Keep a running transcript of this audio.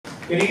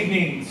Good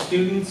evening,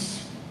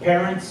 students,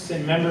 parents,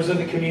 and members of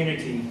the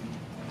community.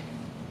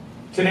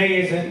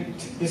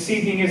 This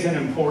evening is an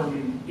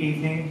important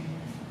evening.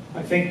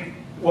 I think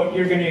what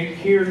you're going to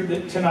hear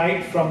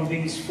tonight from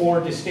these four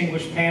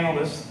distinguished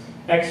panelists,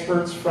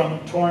 experts from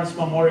Torrance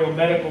Memorial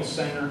Medical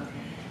Center,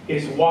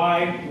 is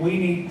why we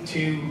need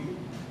to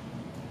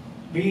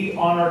be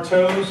on our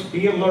toes,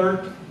 be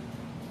alert,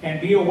 and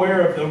be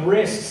aware of the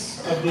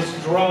risks of this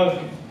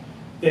drug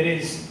that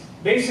is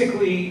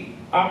basically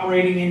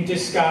operating in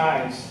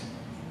disguise.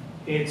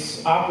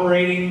 It's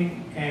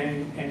operating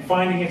and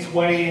finding its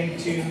way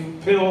into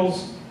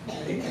pills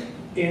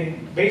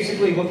in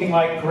basically looking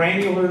like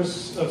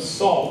granulars of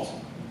salt,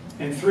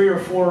 and 3 or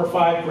 4 or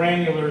 5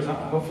 granulars,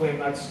 hopefully I'm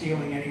not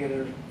stealing any of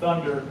their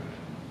thunder,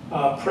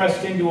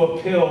 pressed into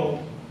a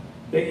pill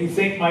that you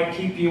think might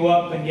keep you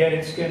up, and yet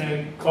it's going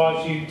to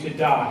cause you to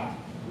die.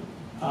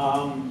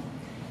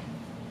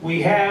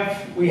 We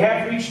have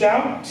reached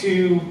out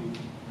to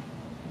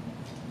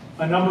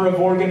a number of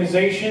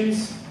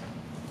organizations.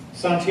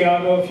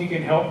 Santiago, if you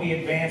can help me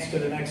advance to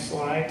the next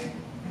slide.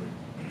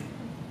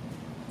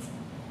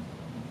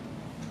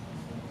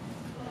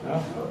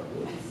 No?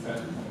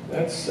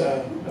 That's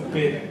a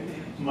bit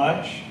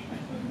much.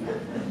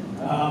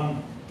 The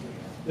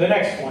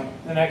next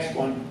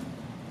one.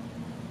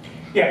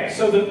 Yeah,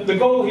 so the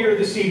goal here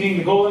this evening,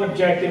 the goal and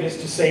objective is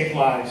to save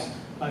lives.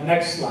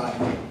 Next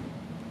slide.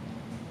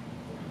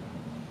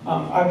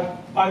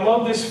 I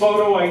love this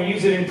photo. I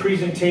use it in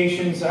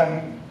presentations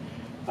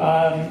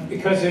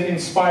because it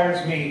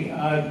inspires me.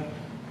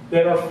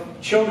 That our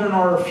children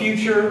are our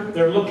future.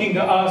 They're looking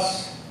to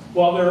us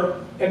while they're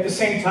at the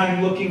same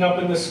time looking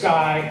up in the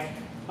sky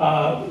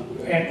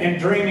and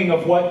dreaming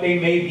of what they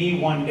may be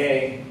one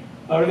day.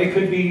 Or they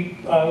could be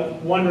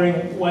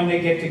wondering when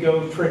they get to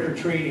go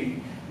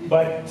trick-or-treating.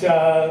 But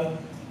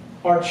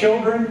our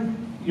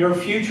children, your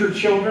future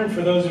children,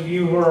 for those of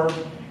you who are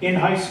in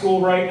high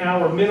school right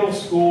now or middle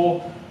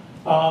school,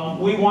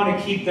 we want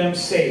to keep them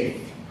safe.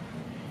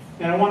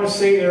 And I want to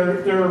say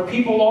there are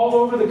people all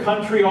over the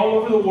country, all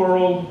over the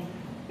world,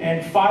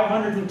 and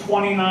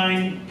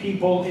 529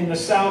 people in the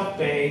South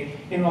Bay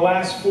in the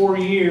last 4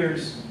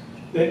 years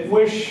that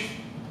wish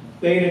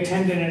they had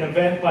attended an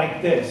event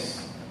like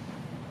this.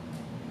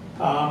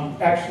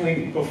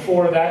 Actually,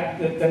 before that,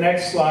 the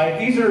next slide,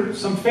 these are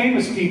some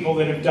famous people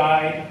that have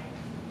died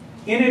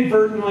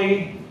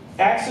inadvertently,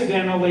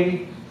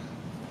 accidentally,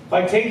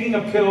 by taking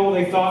a pill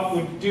they thought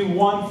would do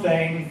one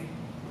thing,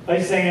 a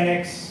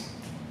Xanax,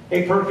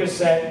 a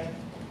Percocet,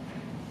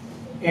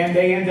 and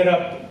they ended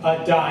up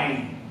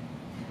dying.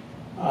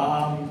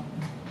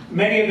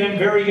 Many of them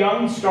very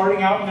young,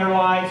 starting out in their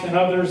lives, and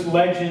others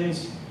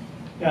legends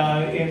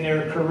in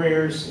their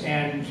careers,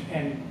 and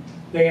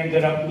they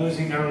ended up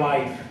losing their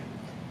life.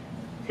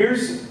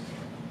 Here's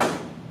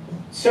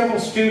several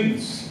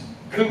students: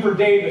 Cooper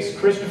Davis,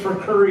 Christopher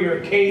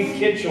Currier, Cade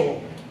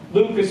Kitchell,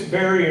 Lucas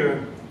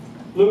Barrier,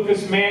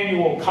 Lucas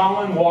Manuel,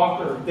 Colin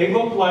Walker. They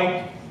look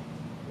like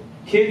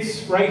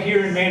kids right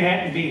here in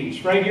Manhattan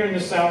Beach, right here in the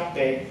South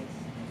Bay.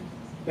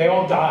 They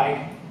all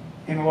died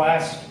in the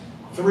last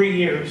 3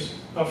 years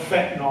of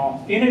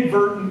fentanyl,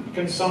 inadvertent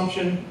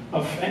consumption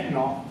of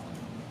fentanyl.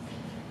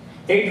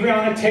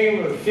 Adriana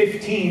Taylor,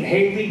 15,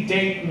 Haley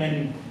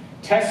Dateman,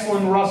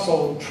 Teslin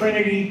Russell,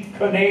 Trinity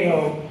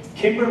Conejo,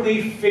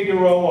 Kimberly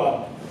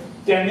Figueroa,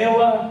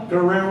 Danila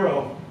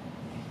Guerrero,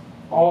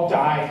 all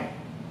died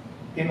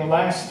in the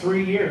last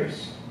 3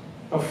 years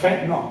of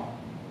fentanyl.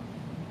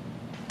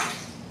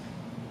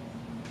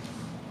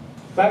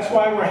 That's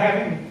why we're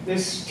having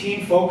this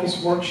teen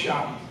focus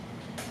workshop.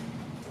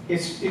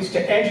 It's to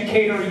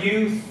educate our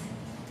youth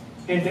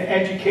and to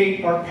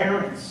educate our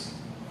parents,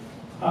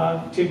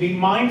 to be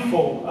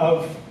mindful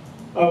of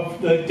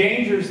the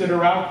dangers that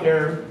are out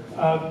there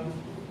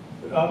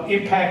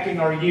impacting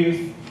our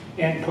youth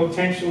and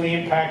potentially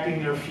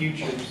impacting their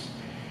futures.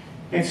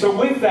 And so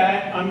with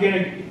that, I'm going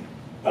to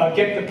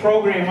get the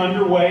program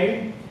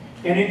underway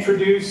and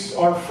introduce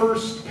our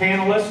first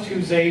panelist,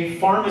 who's a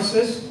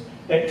pharmacist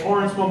at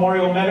Torrance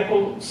Memorial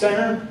Medical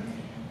Center.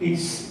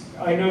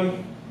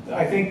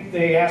 I think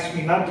they asked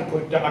me not to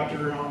put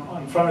doctor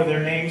on front of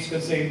their names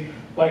because they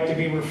like to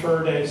be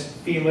referred as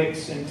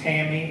Felix and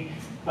Tammy.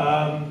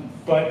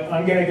 But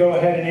I'm going to go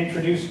ahead and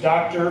introduce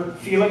Dr.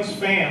 Felix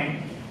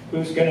Pham,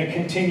 who's going to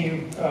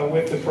continue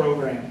with the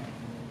program.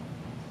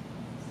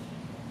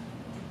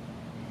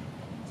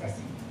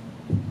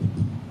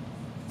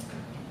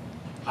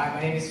 Hi,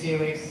 my name is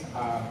Felix.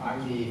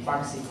 I'm the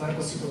pharmacy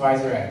clinical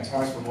supervisor at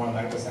Torrance Memorial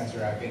Medical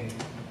Center. I've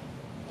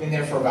been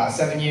there for about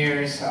 7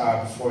 years.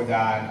 Before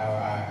that,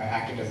 I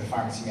acted as a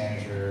pharmacy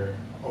manager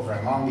over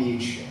in Long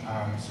Beach.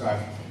 So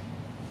I've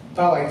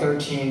about like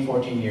 13,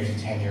 14 years of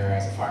tenure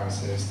as a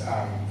pharmacist.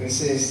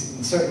 This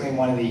is certainly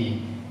one of the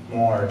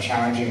more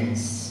challenging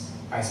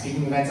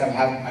speaking events I've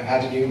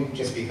had to do,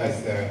 just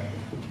because the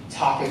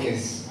topic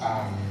it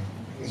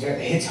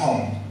hits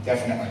home,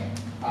 definitely.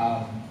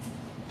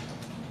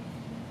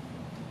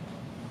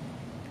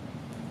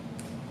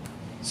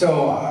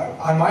 So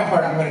on my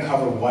part, I'm going to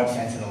cover what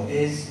fentanyl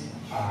is,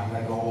 I'm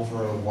going to go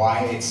over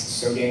why it's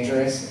so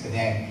dangerous, and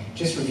then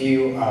just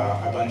review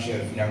a bunch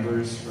of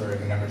numbers for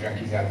the number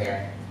junkies out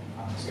there.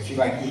 So if you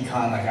like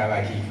econ like I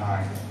like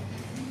econ,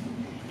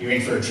 you're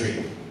in for a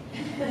treat.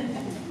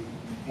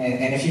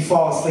 And if you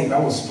fall asleep, I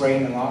will spray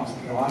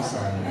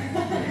naloxone on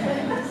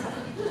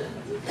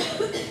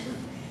you.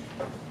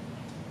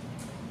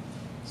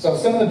 So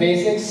some of the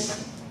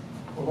basics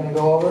we're going to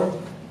go over.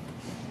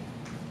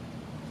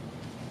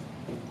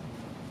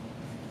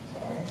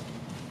 Sorry.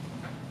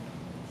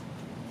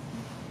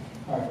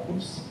 All right,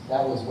 oops,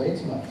 that was way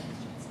too much.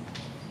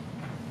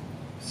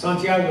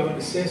 Santiago,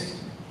 assist.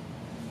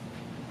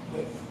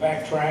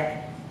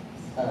 Backtrack.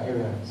 Here we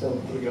go.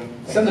 So Here we go.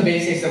 some of the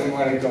basics that we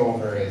want to go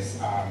over is,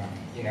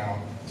 you know,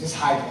 just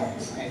high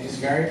points, and just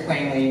very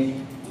plainly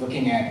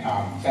looking at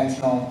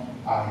fentanyl.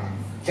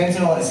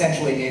 Fentanyl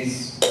essentially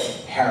is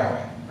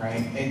heroin,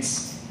 right?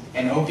 It's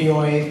an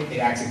opioid. It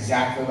acts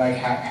exactly like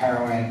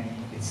heroin.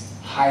 It's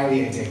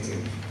highly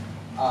addictive.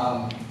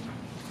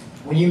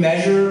 When you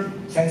measure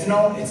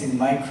fentanyl, it's in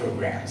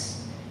micrograms.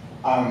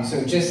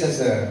 So just as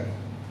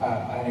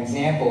an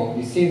example,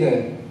 you see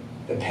the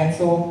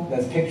pencil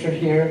that's pictured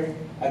here.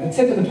 At the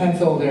tip of the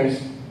pencil, there's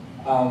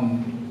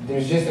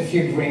just a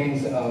few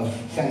grains of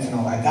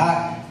fentanyl, and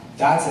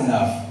that's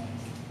enough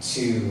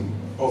to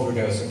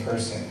overdose a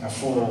person, a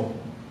full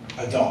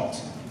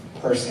adult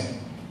person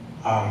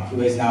who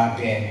has not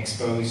been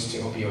exposed to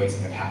opioids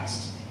in the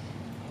past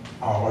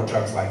or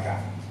drugs like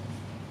that.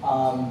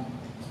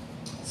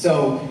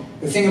 So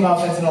the thing about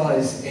fentanyl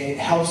is it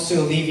helps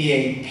to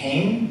alleviate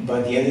pain,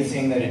 but the other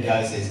thing that it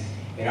does is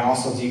it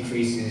also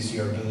decreases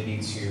your ability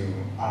to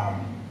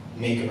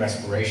make a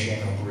respiration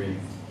or breathe.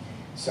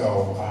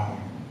 So,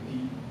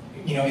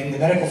 you know, in the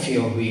medical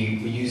field, we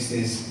use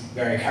this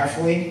very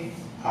carefully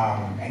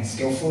and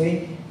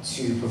skillfully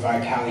to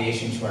provide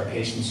palliation to our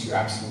patients who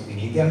absolutely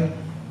need them,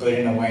 but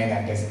in a way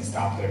that doesn't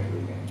stop their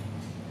breathing.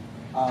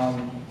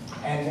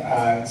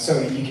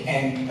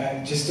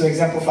 Just to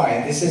exemplify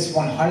it, this is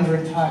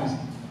 100 times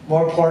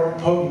more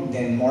potent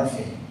than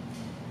morphine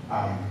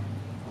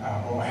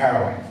or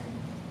heroin.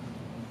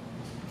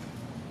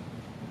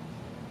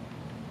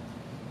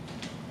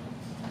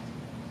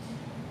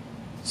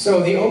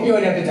 So the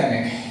opioid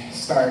epidemic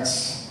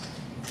starts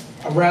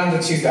around the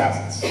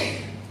 2000s,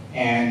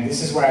 and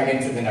this is where I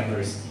get into the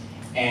numbers.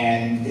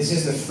 And this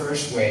is the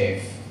first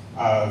wave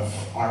of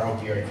our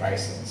opioid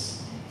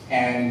crisis.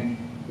 And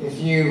if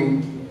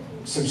you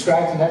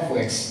subscribe to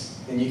Netflix,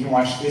 then you can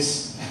watch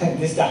this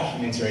this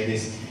documentary.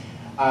 This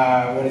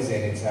what is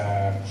it? It's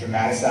a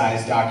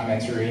dramatized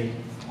documentary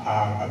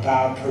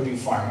about Purdue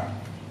Pharma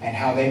and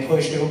how they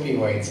pushed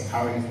opioids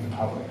out into the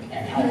public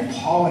and how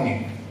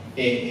appalling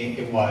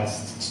it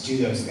was to do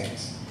those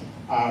things.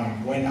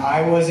 When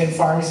I was in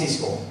pharmacy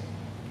school,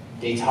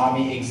 they taught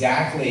me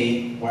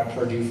exactly what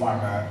Purdue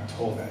Pharma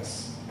told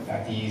us,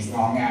 that these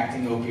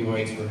long-acting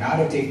opioids were not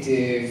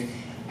addictive,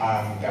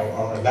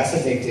 or less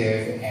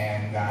addictive,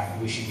 and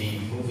that we should be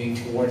moving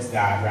towards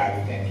that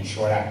rather than the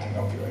short-acting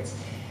opioids.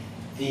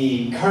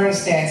 The current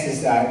stance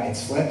is that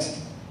it's flipped,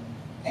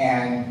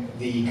 and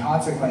the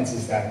consequence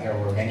is that there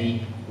were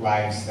many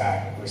lives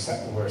that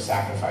were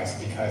sacrificed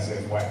because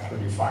of what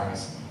Purdue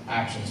Pharma's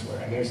actions were.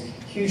 And there's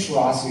huge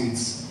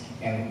lawsuits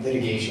and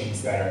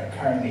litigations that are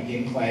currently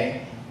in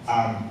play,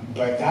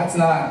 but that's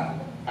not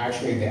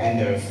actually the end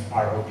of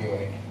our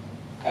opioid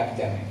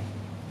epidemic.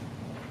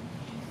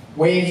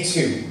 Wave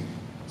 2.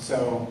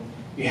 So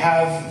you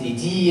have the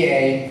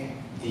DEA,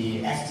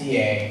 the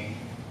FDA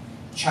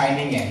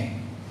chiming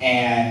in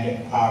and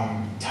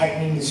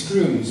tightening the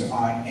screws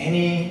on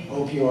any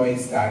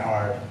opioids that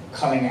are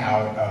coming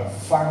out of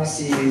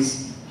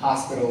pharmacies,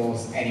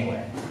 hospitals,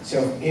 anywhere. So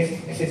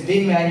if it's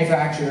being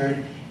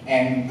manufactured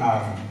and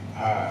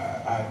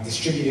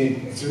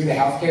distributed through the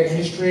healthcare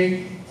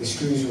industry, the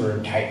screws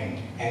were tightened.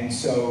 And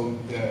so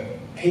the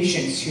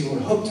patients who were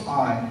hooked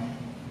on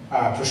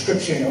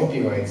prescription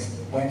opioids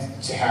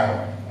went to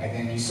heroin. And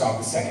then you saw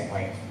the second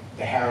wave,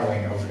 the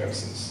heroin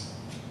overdoses.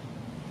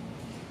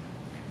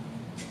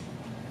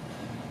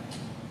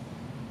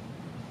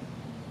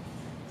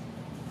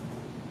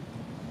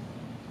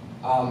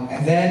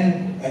 And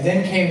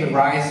then came the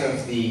rise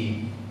of the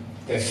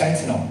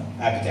fentanyl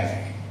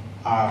epidemic.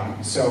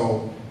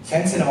 So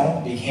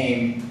fentanyl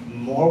became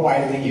more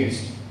widely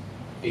used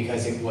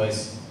because it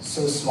was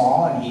so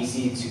small and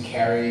easy to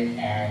carry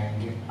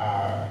and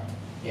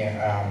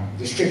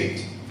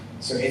distribute.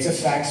 So its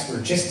effects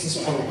were just as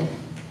potent,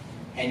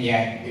 and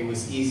yet it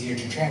was easier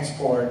to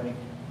transport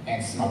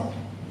and smuggle.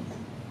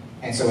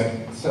 And so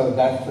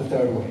that's the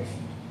third wave.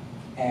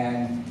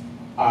 And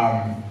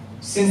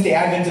since the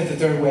advent of the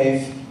third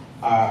wave,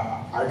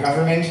 our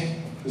government,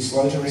 who's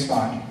slow to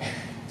respond,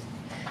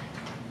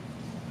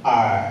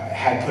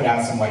 had put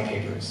out some white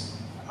papers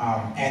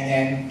and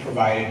then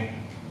provided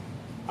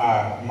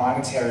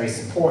monetary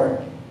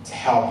support to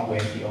help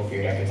with the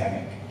opioid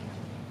epidemic.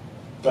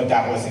 But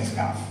that wasn't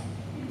enough.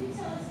 Can you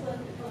tell us what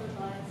the colored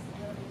lines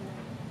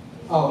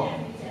represent? Oh,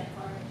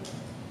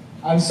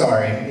 I'm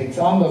sorry. It's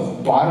on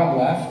the bottom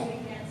left.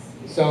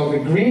 So the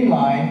green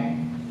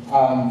line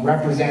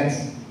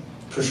represents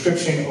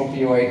prescription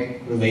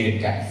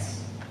opioid-related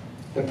deaths.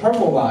 The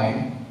purple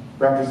line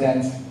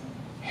represents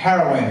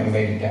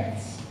heroin-related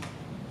deaths.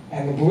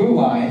 And the blue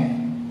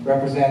line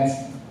represents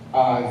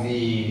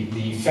the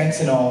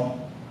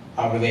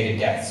fentanyl-related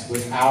deaths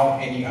without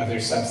any other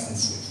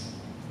substances.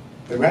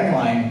 The red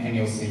line, and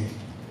you'll see,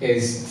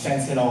 is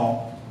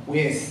fentanyl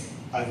with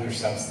other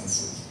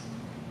substances.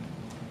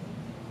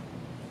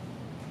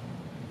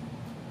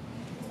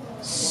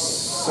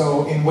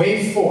 So in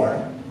wave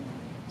 4,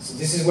 so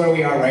this is where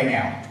we are right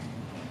now.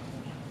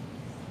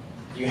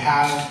 You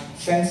have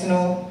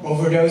fentanyl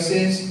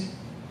overdoses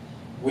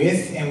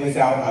with and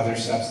without other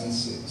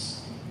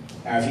substances.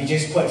 Now if you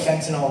just put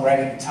fentanyl right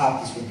at the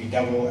top, this would be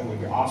double, it would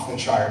be off the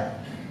chart,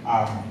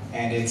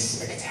 and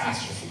it's a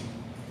catastrophe.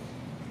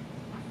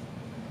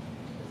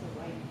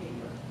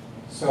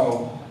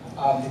 So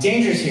the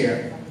dangers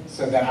here,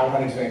 so that I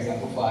wanted to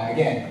exemplify,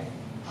 again,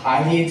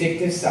 highly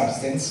addictive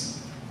substance,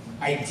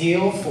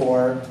 ideal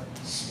for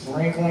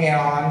sprinkling it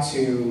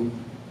onto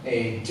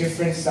a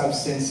different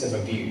substance of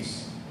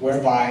abuse,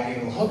 whereby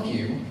it will hook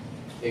you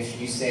if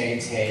you say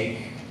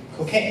take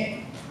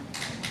cocaine.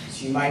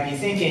 So you might be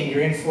thinking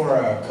you're in for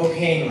a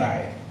cocaine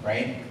ride,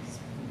 right?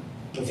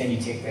 But then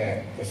you take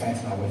the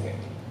fentanyl with it,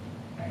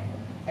 right?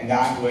 And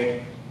that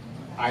would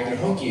either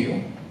hook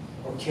you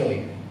or kill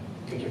you,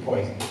 pick your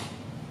poison.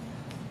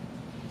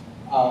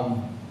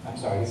 I'm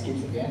sorry, this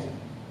keeps advancing.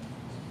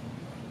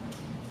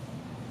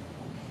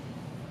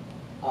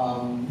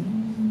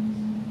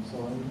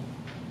 Sorry.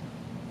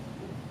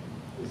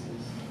 This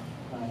is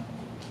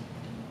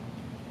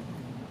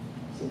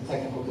some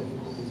technical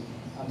difficulties.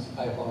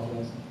 I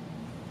apologize.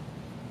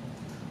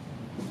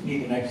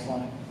 Need the next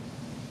slide.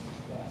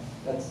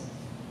 Yeah,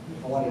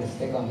 I wanted to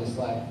stick on this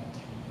slide.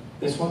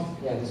 This one?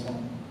 Yeah, this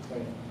one.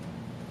 Right.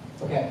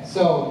 Okay,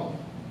 so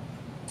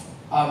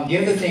the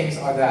other things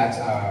are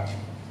that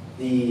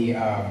the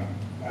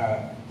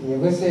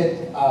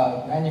illicit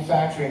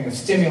manufacturing of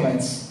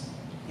stimulants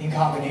in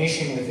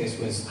combination with this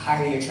was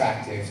highly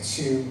attractive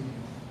to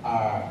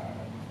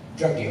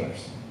drug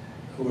dealers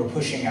who were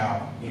pushing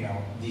out,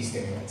 these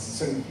stimulants.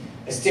 So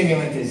a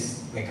stimulant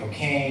is like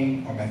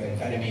cocaine or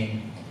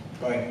methamphetamine,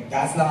 but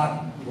that's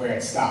not where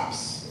it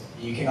stops.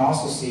 You can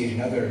also see it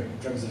in other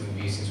drugs of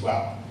abuse as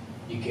well.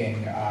 You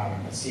can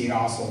see it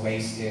also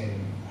laced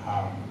in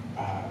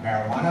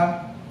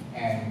marijuana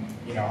and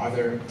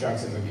other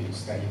drugs of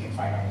abuse that you can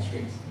find on the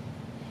streets.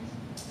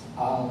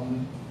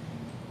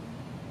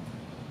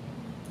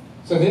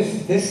 So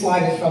this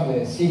slide is from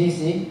the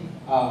CDC,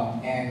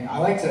 and I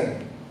like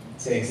to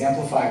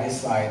exemplify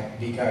this slide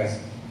because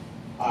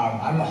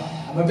I'm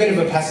a bit of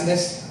a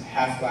pessimist,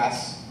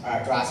 glass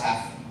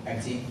half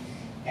empty,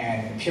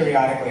 and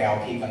periodically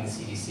I'll peek on the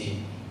CDC,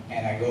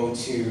 and I go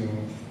to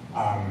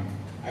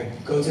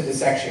the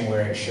section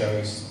where it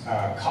shows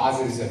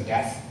causes of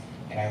death,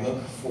 and I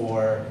look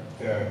for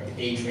the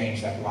age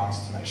range that belongs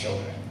to my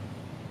children,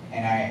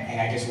 and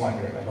I just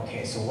wonder, like,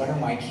 okay, so what are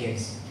my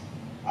kids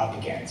up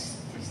against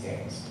these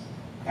days?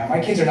 Now my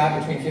kids are not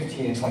between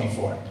 15 and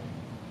 24.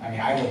 I mean,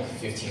 I look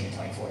 15 and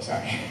 24,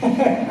 sorry.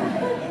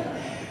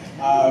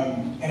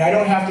 And I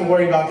don't have to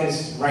worry about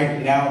this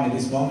right now in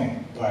this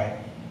moment, but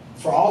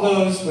for all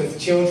those with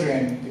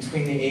children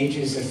between the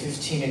ages of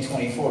 15 and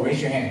 24,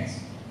 raise your hands.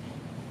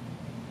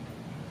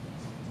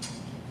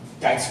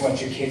 That's what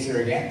your kids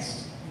are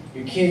against.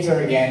 Your kids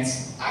are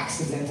against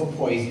accidental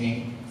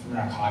poisoning from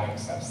narcotic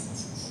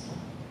substances.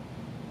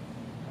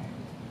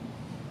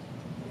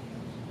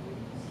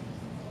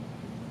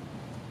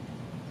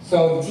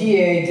 So the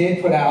DEA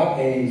did put out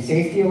a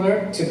safety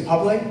alert to the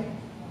public,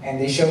 and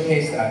they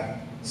showcased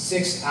that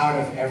 6 out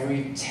of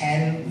every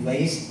 10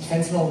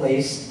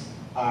 fentanyl-laced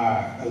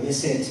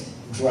illicit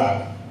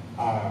drug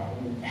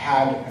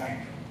had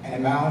an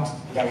amount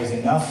that was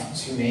enough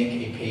to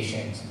make a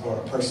patient or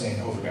a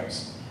person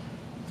overdose.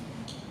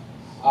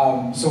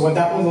 So what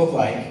that would look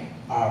like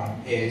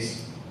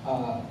is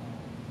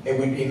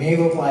it may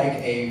look like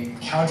a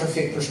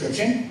counterfeit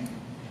prescription.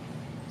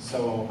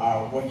 So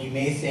what you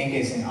may think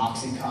is an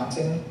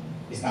OxyContin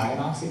is not an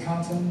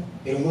OxyContin.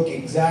 It'll look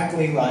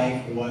exactly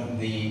like what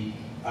the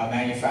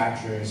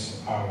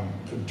manufacturers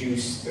who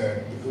produce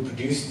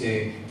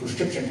the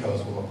prescription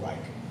pills will look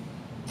like.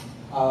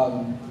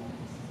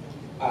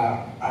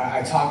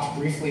 I talked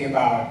briefly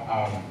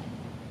about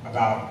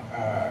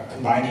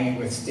combining it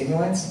with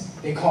stimulants.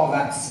 They call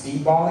that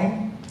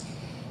speedballing.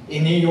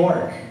 In New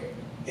York,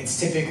 it's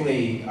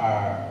typically, in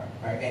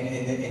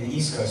the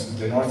East Coast,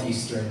 the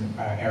northeastern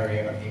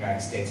area of the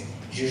United States,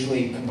 it's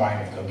usually combined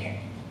with cocaine.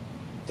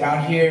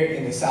 Down here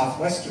in the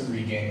southwestern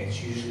region,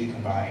 it's usually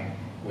combined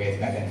with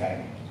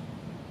methamphetamine.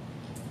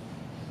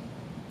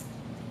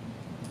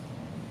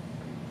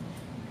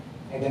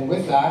 And then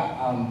with that,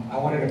 I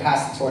wanted to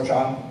pass the torch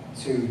on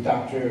to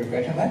Dr.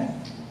 Gretchen.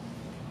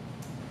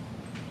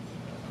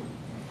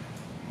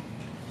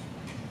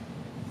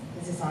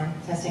 Is this on?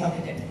 Testing?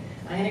 Okay, good.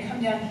 I'm going to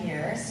come down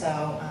here so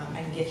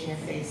I can get in your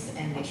face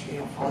and make sure you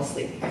don't fall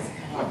asleep because I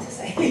kind of like to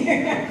say.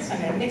 So I'm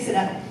going to mix it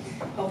up.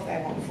 Hopefully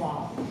I won't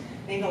fall.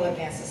 Maybe I'll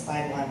advance the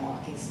slide while I'm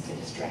walking to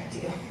distract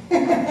you.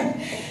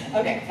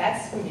 Okay,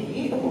 that's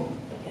me. Ooh,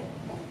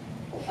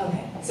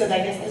 okay, so I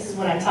guess this is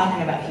what I'm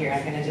talking about here.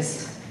 I'm gonna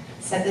just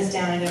set this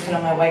down and put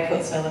on my white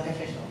coat so I look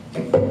official.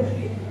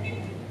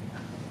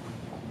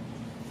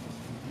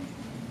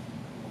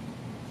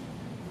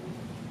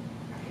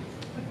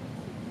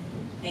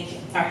 Thank you.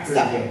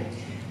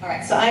 All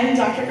right, so I'm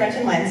Dr.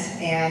 Gretchen Lentz,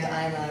 and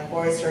I'm a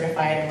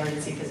board-certified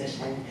emergency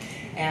physician,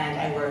 and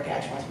I work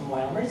at Torrance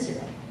Memorial Emergency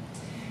Room.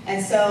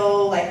 And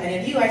so, like many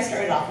of you, I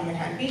started off in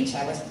Manhattan Beach.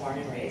 I was born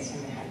and raised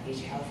in Manhattan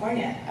Beach,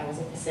 California. I was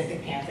a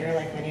Pacific Panther,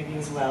 like many of you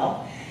as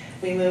well.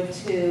 We moved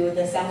to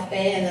the South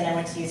Bay, and then I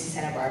went to UC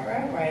Santa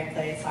Barbara, where I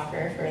played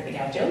soccer for the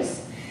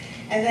Gauchos.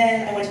 And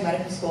then I went to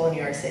medical school in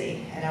New York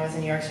City, and I was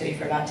in New York City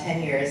for about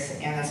 10 years,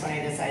 and that's when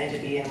I decided to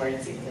be an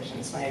emergency physician.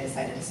 That's when I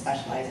decided to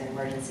specialize in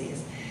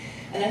emergencies.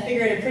 And I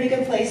figured a pretty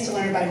good place to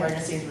learn about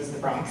emergencies was the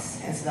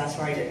Bronx, and so that's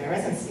where I did my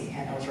residency,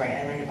 and I was right,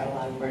 I learned about a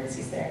lot of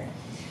emergencies there.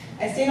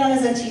 I stayed on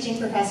as a teaching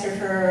professor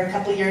for a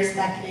couple years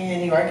back in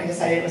New York and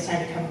decided it was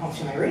time to come home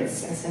to my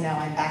roots, and so now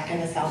I'm back in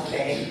the South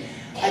Bay.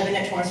 I've been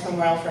at Torrance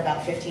Memorial for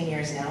about 15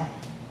 years now.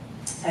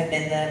 I've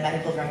been the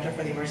medical director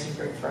for the emergency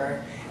group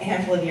for a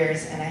handful of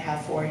years, and I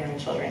have 4 young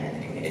children in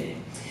the community.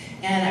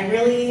 And I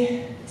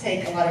really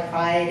take a lot of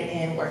pride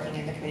in working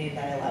in the community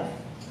that I love.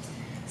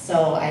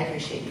 So I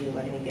appreciate you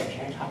letting me be up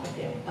here and talk with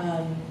you.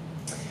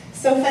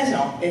 So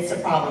fentanyl, it's a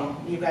problem.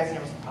 You guys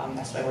know it's a problem,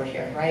 that's why we're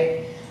here,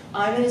 right?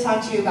 I'm going to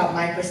talk to you about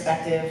my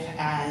perspective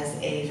as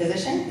a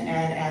physician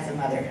and as a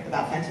mother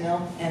about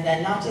fentanyl, and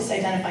then not just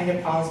identifying the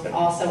problems, but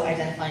also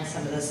identifying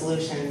some of the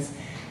solutions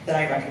that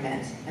I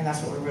recommend, and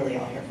that's what we're really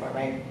all here for,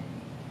 right?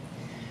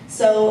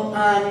 So,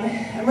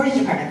 emergency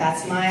department,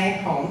 that's my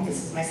home.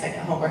 This is my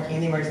second home, working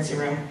in the emergency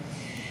room.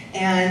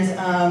 And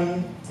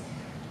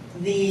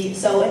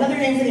so another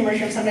name for the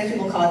emergency room, sometimes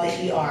people call it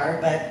the ER,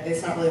 but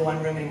it's not really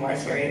one room anymore.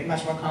 It's very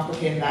much more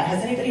complicated than that.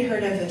 Has anybody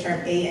heard of the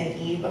term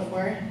A&E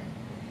before?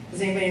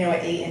 Does anybody know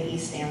what A&E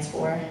stands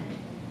for?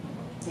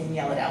 You can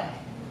yell it out.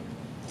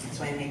 That's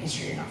why I'm making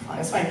sure you're not falling.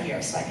 That's why I'm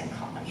here, so I can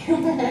call on you.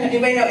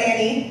 Anybody know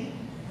A&E?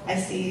 I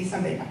see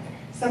somebody back there.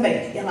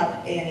 Somebody, yell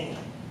out A&E.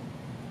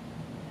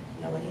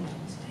 Nobody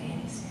knows what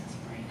A&E stands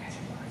for. You guys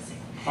are pausing.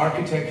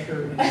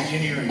 Architecture and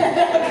engineering.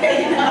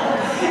 Okay,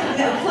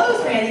 no,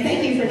 close, Randy.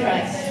 Thank you for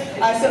trying.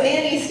 So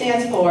A&E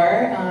stands for,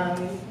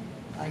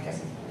 I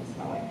guess it's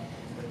my way.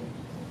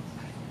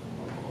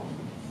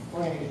 We're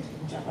going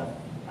to jump up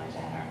on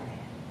that, aren't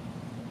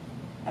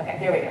we? Okay,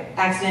 there we go.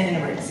 Accident and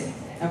emergency.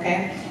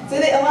 Okay? So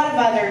a lot of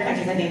other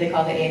countries, I think they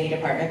call it the A&E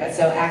department, but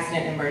so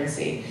accident and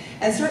emergency.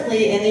 And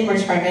certainly in the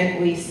emergency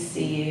department, we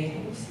see,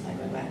 oops, am I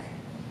going back?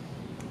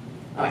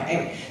 All right,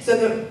 anyway. So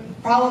the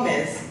problem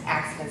is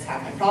accidents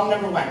happen.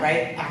 Problem number 1,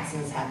 right?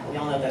 Accidents happen. We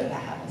all know that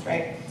that happens,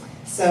 right?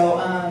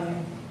 So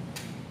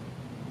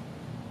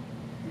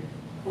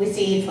we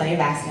see plenty of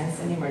accidents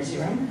in the emergency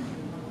room.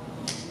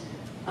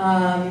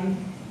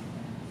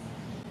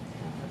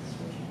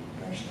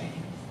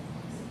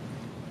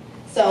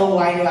 So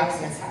why do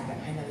accidents happen?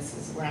 I know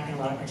we're not going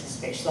to allow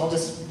participation, so I'll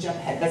just jump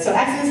ahead. But so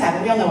accidents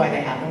happen, we all know why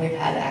they happen. We've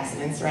had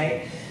accidents,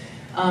 right?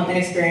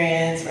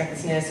 Inexperience,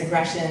 recklessness,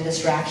 aggression,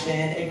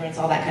 distraction, ignorance,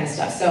 all that kind of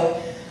stuff.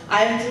 So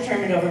I've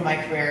determined over my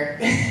career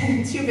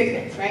 2 big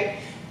things, right?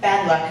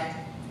 Bad luck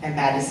and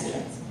bad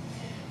decisions.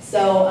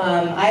 So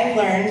I've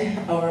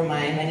learned over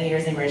my many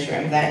years in the emergency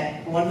room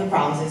that one of the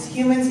problems is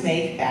humans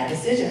make bad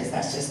decisions.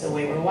 That's just the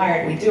way we're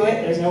wired. We do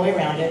it, there's no way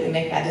around it, we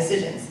make bad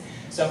decisions.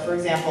 So for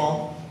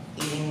example,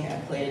 eating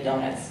a plate of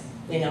donuts.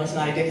 We know it's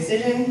not a good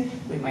decision,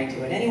 we might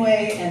do it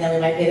anyway, and then we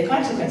might pay the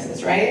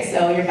consequences, right?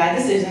 So your bad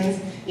decisions,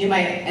 you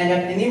might end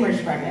up in the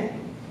emergency department,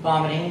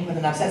 vomiting with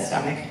an upset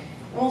stomach,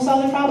 and we'll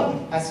solve the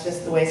problem. That's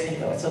just the way it's gonna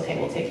go. It's okay,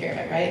 we'll take care of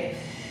it, right?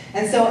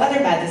 And so other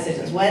bad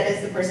decisions, what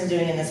is the person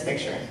doing in this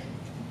picture?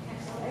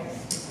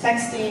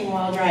 Texting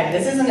while driving.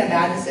 This isn't a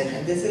bad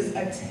decision, this is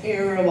a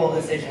terrible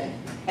decision.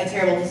 A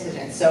terrible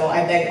decision. So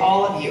I beg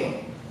all of you,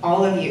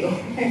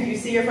 if you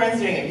see your friends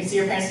doing it, if you see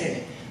your parents doing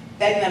it,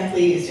 beg them,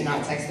 please do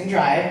not text and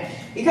drive,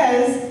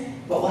 because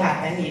what will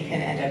happen, you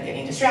can end up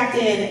getting distracted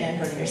and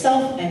hurting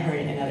yourself and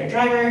hurting another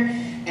driver,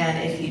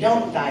 and if you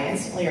don't die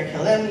instantly or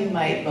kill them, you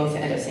might both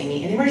end up seeing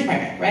me in the emergency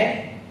department,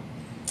 right?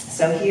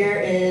 So here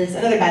is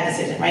another bad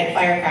decision, right?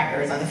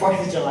 Firecrackers on the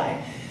 4th of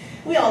July.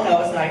 We all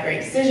know it's not a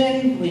great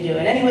decision, we do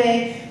it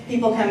anyway.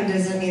 People come to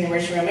visit me in the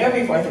emergency room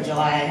every 4th of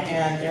July,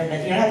 and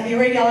you don't have to be a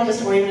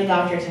radiologist or even a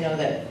doctor to know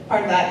that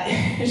part of that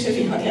should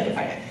be on the other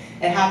part.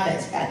 It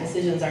happens, bad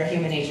decisions are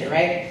human nature,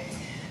 right?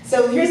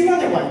 So here's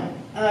another one,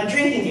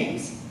 drinking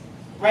games,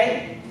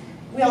 right?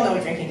 We all know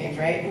what drinking games,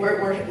 right?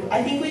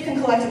 I think we can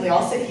collectively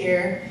all sit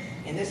here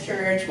in this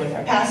church with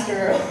our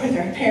pastor, with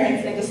our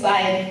parents, and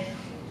decide,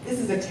 this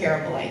is a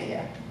terrible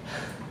idea.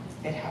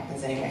 It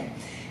happens anyway.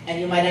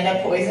 And you might end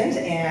up poisoned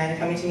and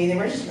coming to me in the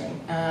emergency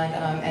room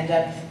and end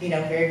up,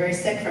 very, very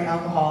sick from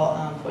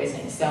alcohol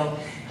poisoning. So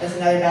that's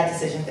another bad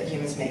decision that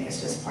humans make.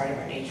 It's just part of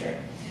our nature.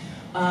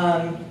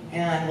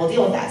 And we'll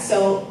deal with that.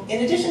 So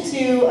in addition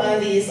to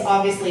these,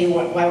 obviously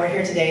why we're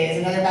here today is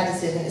another bad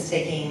decision is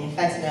taking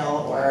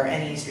fentanyl or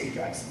any street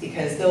drugs,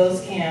 because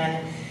those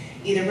can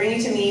either bring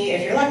you to me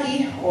if you're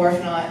lucky, or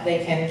if not,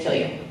 they can kill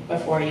you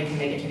before you can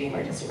make it to the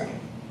emergency room.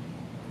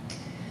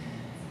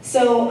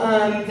 So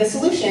the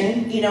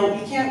solution, you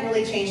can't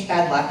really change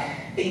bad luck,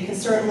 but you can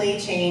certainly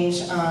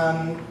change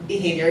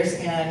behaviors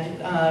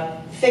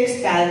and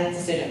fix bad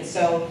decisions.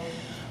 So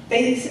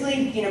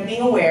basically,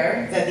 being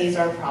aware that these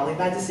are probably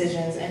bad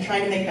decisions and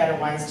trying to make better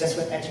ones just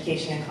with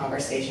education and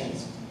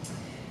conversations.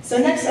 So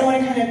next, I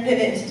want to kind of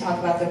pivot to talk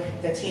about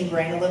the teen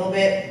brain a little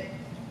bit.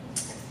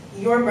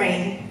 Your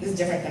brain is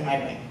different than my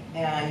brain,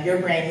 and your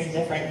brain is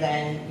different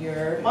than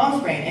your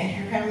mom's brain and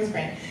your grandma's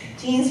brain.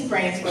 Teens'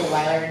 brains were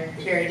wired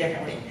very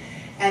differently,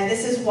 and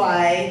this is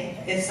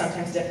why it's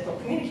sometimes difficult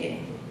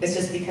communicating. It's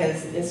just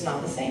because it's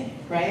not the same,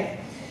 right?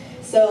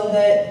 So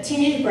the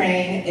teenage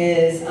brain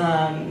is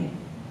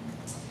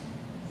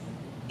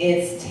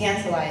it's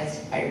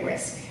tantalized by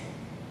risk.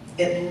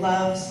 It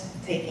loves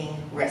taking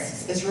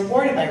risks. It's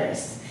rewarded by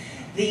risks.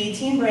 The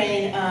teen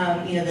brain,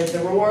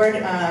 the reward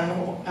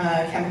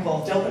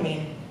chemical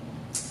dopamine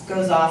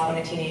goes off when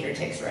a teenager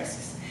takes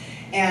risks.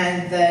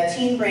 And the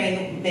teen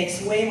brain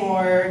makes way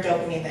more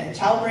dopamine than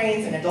child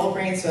brains and adult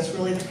brains, so it's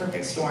really the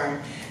perfect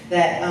storm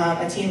that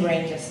a teen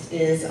brain just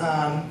is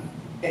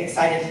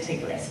excited to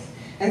take risks.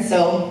 And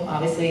so,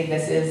 obviously,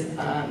 this is,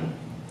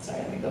 sorry,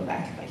 let me go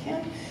back if I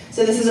can.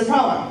 So this is a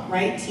problem,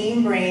 right?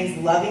 Teen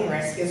brains loving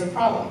risk is a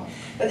problem.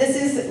 But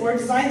we're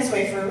designed this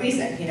way for a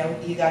reason.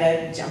 You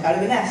gotta jump out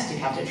of the nest. You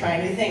have to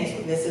try new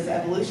things. This is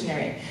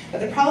evolutionary. But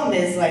the problem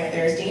is,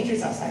 there's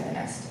dangers outside the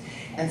nest.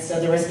 And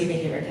so the risky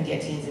behavior can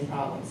get teens in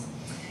problems.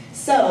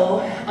 So,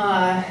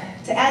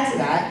 to add to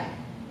that,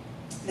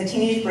 the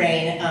teenage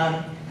brain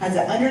has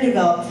an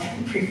underdeveloped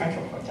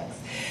prefrontal cortex.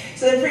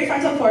 So the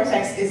prefrontal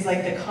cortex is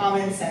like the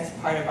common sense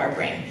part of our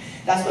brain.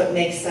 That's what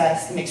makes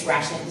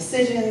rational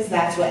decisions.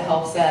 That's what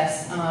helps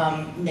us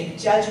make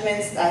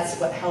judgments. That's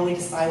how we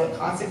decide what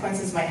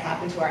consequences might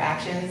happen to our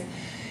actions.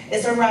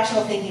 It's a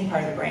rational thinking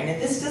part of the brain.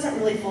 And this doesn't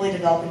really fully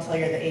develop until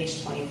you're the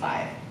age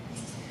 25.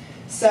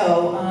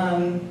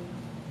 So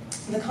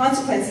the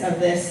consequence of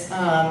this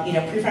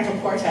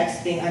prefrontal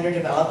cortex being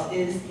underdeveloped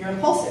is you're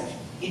impulsive.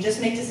 You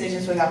just make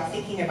decisions without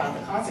thinking about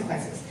the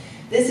consequences.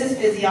 This is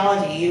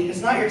physiology.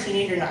 It's not your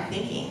teenager not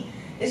thinking.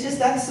 It's just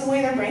that's the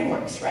way their brain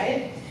works,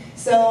 right?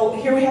 So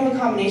here we have a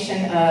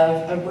combination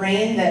of a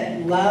brain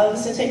that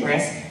loves to take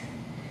risk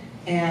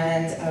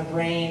and a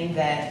brain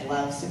that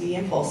loves to be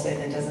impulsive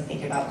and doesn't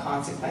think about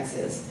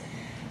consequences.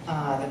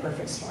 The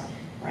perfect storm,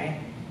 right?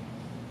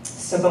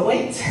 So, but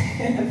wait,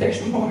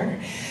 there's more.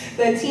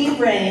 The teen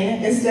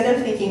brain, instead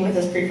of thinking with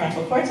this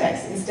prefrontal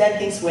cortex, instead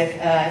thinks with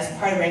a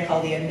part of the brain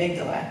called the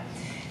amygdala.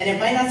 And it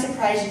might not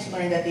surprise you to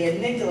learn that the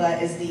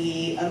amygdala is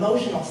the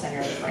emotional center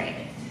of the brain.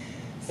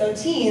 So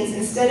teens,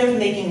 instead of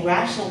making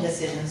rational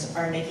decisions,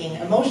 are making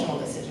emotional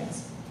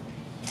decisions.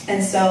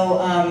 And so,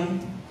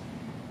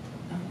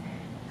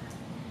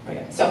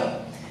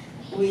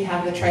 we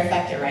have the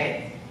trifecta,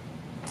 right?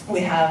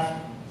 We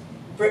have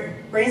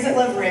brains that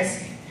love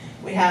risk.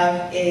 We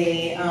have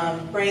a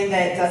brain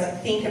that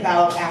doesn't think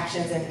about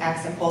actions and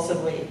acts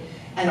impulsively,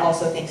 and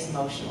also thinks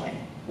emotionally.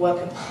 What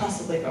could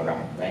possibly go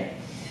wrong, right?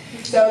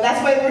 So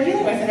that's what we're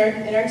dealing with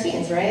in our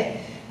teens, right?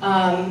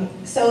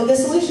 So the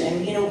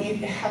solution,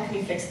 how can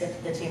you fix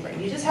the teen brain?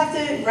 You just have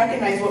to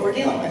recognize what we're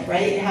dealing with,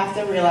 right? You have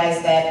to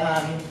realize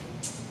that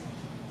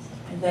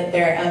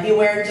be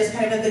aware just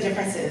kind of the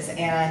differences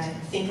and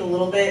think a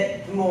little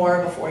bit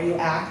more before you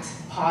act,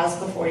 pause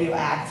before you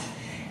act,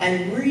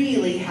 and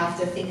really have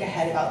to think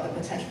ahead about the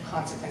potential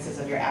consequences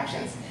of your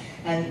actions.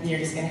 And you're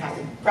just going to have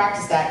to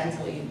practice that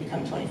until you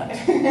become 25.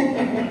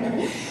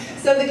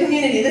 So the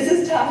community, this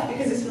is tough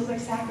because this feels like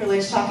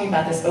sacrilege talking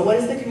about this, but what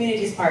is the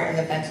community's part in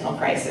the fentanyl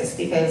crisis?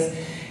 Because,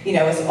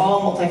 it's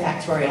all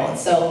multifactorial. And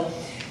so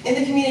in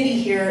the community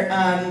here,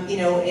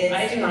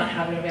 I do not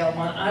have it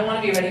available. I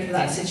want to be ready for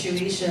that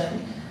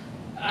situation.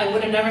 I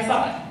would have never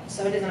thought,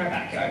 so it is in our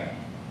backyard.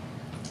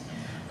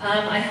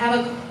 I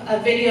have a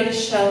video to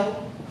show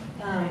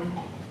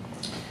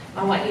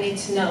on what you need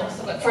to know.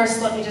 So, but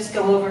first, let me just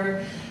go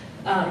over.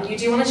 You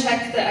do want to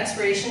check the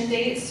expiration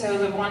date. So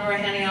the one we're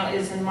handing out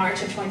is in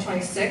March of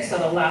 2026, so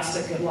it'll last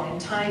a good long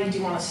time. You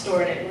do want to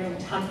store it at room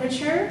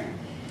temperature.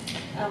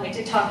 We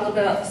did talk a little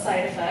bit about the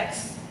side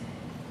effects.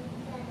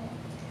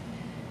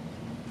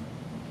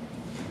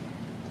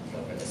 Go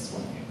over this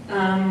one.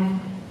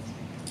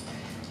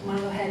 You want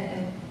to go ahead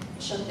and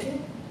show the video?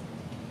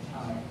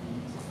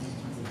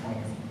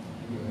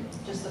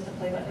 Just hit the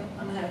play button.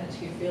 I'm going to have it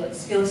to you,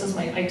 Felix. Felix is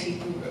my IT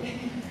guru.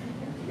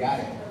 You got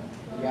it.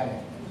 You got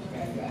it.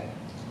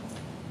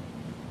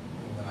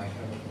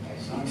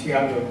 So you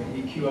have to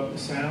EQ up the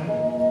sound.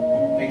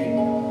 Thank you.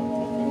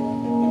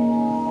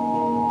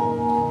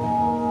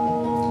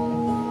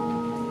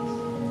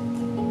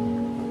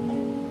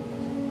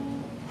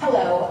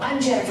 Hello, I'm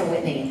Jennifer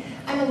Whitney.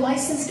 I'm a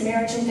licensed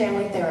marriage and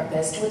family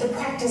therapist with a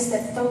practice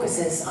that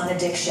focuses on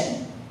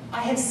addiction.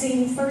 I have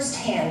seen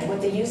firsthand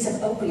what the use of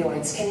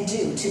opioids can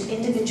do to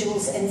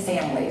individuals and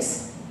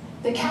families.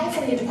 The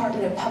California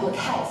Department of Public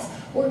Health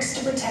works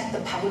to protect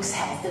the public's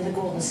health in the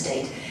Golden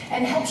State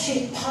and help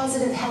shape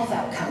positive health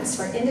outcomes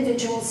for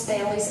individuals,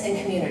 families,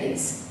 and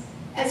communities.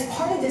 As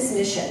part of this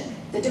mission,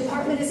 the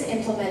department is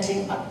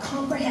implementing a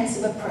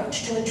comprehensive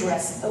approach to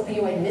address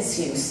opioid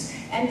misuse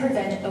and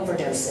prevent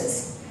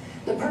overdoses.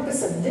 The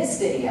purpose of this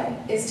video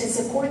is to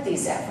support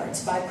these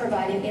efforts by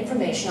providing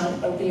information on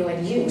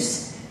opioid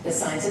use, the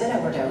signs of an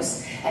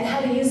overdose, and how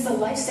to use the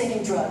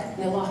life-saving drug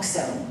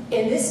naloxone.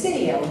 In this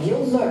video,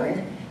 you'll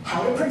learn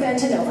how to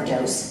prevent an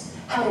overdose,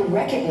 how to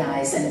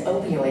recognize an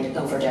opioid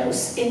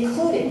overdose,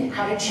 including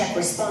how to check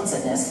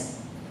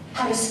responsiveness,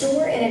 how to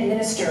store and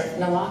administer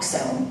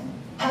naloxone,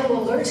 how to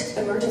alert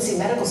emergency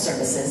medical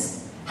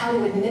services, how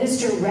to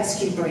administer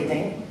rescue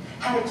breathing,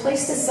 how to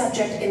place the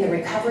subject in the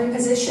recovery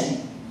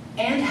position,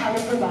 and how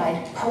to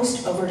provide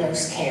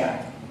post-overdose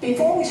care.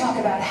 Before we talk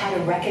about how to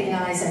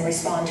recognize and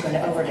respond to an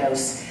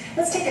overdose,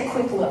 let's take a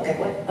quick look at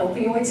what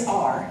opioids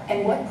are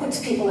and what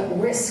puts people at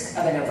risk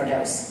of an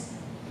overdose.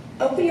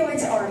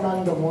 Opioids are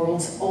among the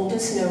world's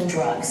oldest known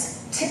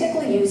drugs,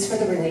 typically used for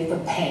the relief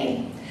of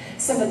pain.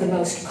 Some of the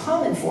most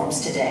common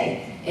forms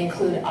today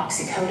include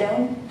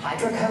oxycodone,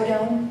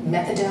 hydrocodone,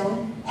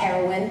 methadone,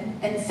 heroin,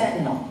 and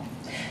fentanyl.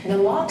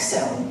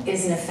 Naloxone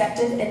is an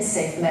effective and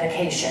safe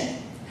medication.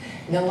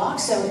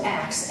 Naloxone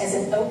acts as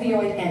an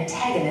opioid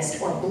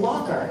antagonist or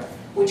blocker,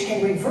 which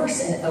can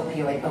reverse an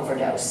opioid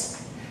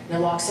overdose.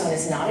 Naloxone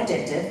is not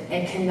addictive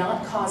and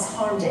cannot cause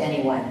harm to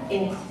anyone,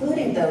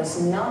 including those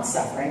not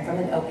suffering from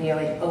an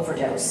opioid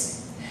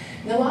overdose.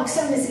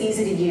 Naloxone is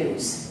easy to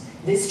use.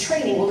 This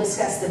training will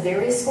discuss the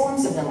various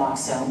forms of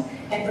naloxone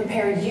and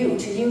prepare you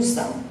to use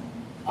them.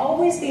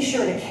 Always be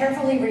sure to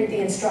carefully read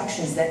the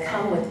instructions that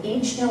come with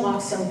each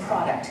naloxone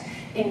product,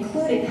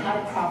 including how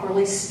to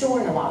properly store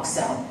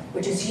naloxone,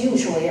 which is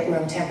usually at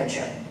room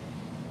temperature.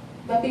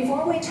 But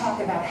before we talk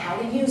about how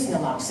to use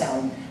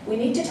naloxone, we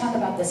need to talk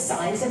about the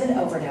signs of an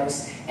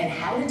overdose and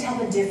how to tell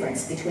the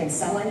difference between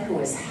someone who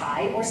is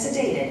high or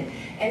sedated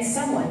and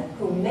someone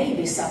who may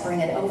be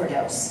suffering an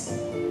overdose.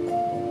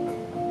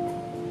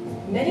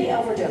 Many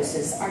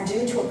overdoses are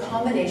due to a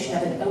combination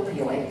of an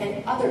opioid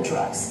and other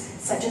drugs,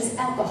 such as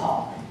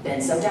alcohol,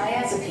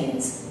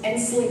 benzodiazepines, and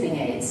sleeping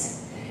aids.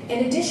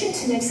 In addition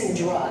to mixing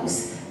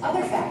drugs,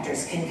 other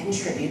factors can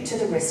contribute to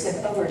the risk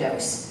of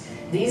overdose.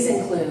 These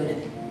include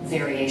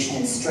variation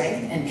in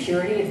strength and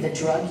purity of the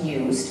drug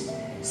used,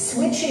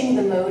 switching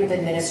the mode of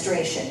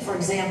administration, for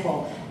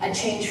example, a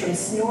change from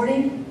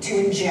snorting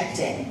to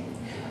injecting,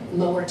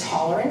 lower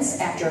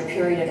tolerance after a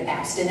period of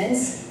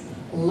abstinence,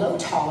 low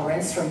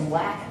tolerance from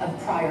lack of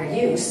prior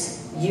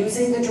use,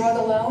 using the drug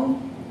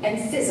alone,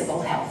 and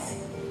physical health.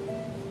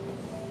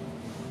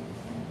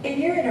 In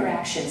your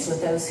interactions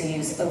with those who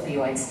use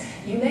opioids,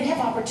 you may have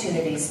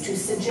opportunities to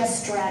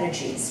suggest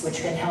strategies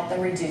which can help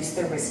them reduce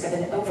the risk of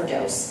an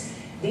overdose.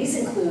 These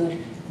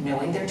include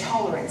knowing their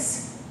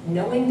tolerance,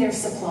 knowing their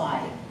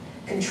supply,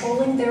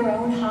 controlling their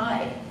own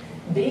high,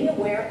 being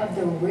aware of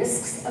the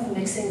risks of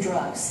mixing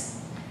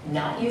drugs,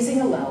 not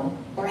using alone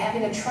or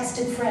having a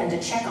trusted friend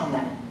to check on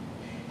them,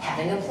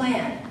 having a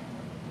plan,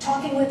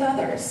 talking with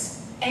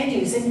others, and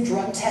using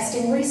drug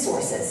testing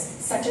resources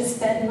such as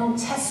fentanyl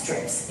test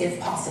strips if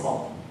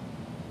possible.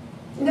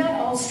 Not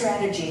all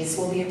strategies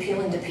will be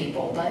appealing to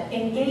people, but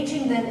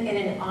engaging them in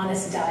an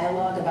honest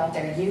dialogue about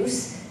their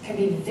use can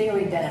be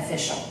very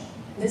beneficial.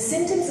 The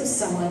symptoms of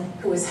someone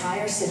who is high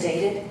or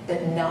sedated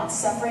but not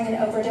suffering an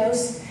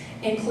overdose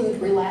include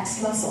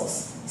relaxed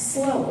muscles,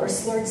 slow or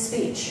slurred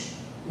speech,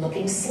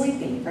 looking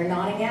sleepy or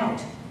nodding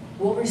out,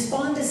 will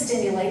respond to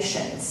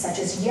stimulation such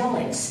as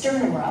yelling,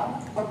 sternum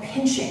rub, or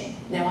pinching.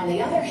 Now, on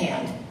the other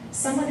hand,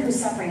 someone who's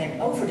suffering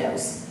an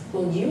overdose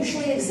will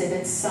usually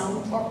exhibit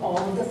some or all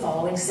of the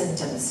following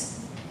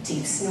symptoms: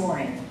 deep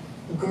snoring,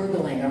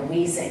 gurgling or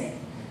wheezing,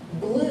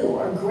 blue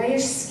or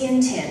grayish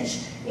skin tinge,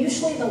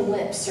 usually the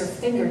lips or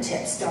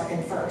fingertips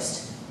darken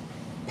first,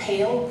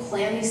 pale,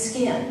 clammy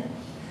skin.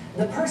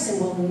 The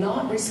person will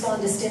not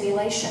respond to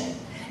stimulation,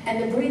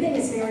 and the breathing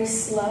is very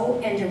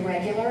slow and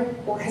irregular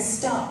or has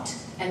stopped,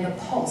 and the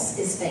pulse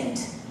is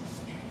faint.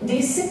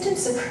 These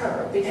symptoms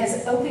occur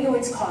because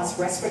opioids cause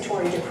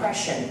respiratory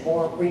depression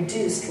or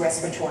reduced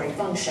respiratory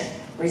function,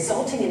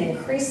 resulting in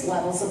increased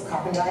levels of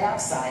carbon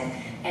dioxide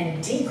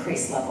and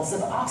decreased levels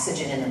of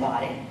oxygen in the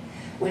body.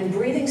 When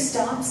breathing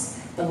stops,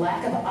 the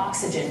lack of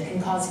oxygen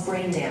can cause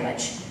brain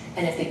damage,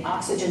 and if the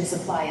oxygen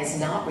supply is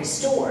not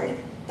restored,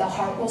 the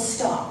heart will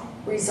stop,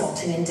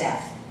 resulting in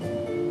death.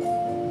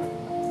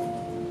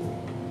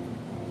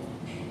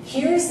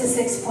 Here is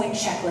the 6-point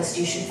checklist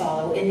you should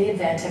follow in the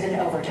event of an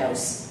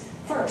overdose.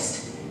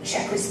 First,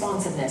 check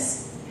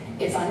responsiveness.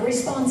 If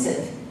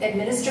unresponsive,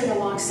 administer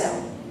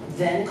naloxone,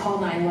 then call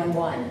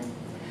 911.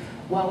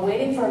 While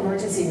waiting for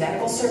emergency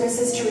medical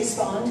services to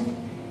respond,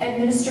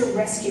 administer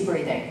rescue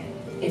breathing.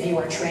 If you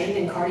are trained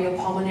in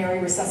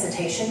cardiopulmonary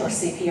resuscitation or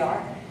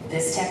CPR,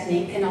 this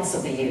technique can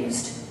also be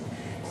used.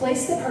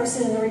 Place the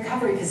person in the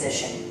recovery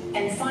position,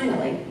 and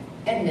finally,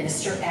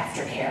 administer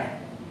aftercare.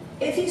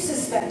 If you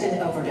suspect an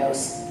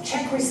overdose,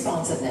 check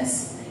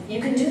responsiveness.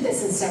 You can do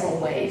this in several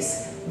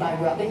ways: by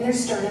rubbing their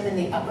sternum in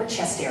the upper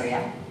chest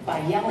area, by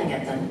yelling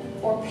at them,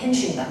 or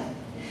pinching them.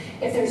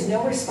 If there's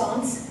no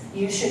response,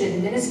 you should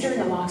administer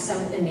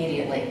naloxone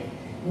immediately.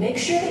 Make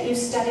sure that you've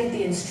studied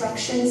the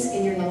instructions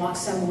in your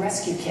naloxone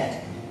rescue kit.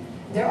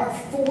 There are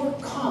 4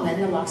 common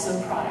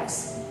naloxone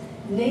products: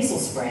 nasal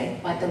spray,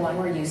 like the one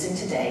we're using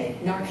today,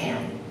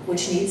 Narcan,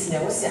 which needs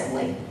no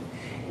assembly;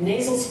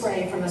 nasal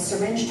spray from a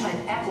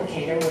syringe-type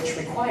applicator, which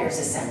requires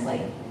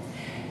assembly;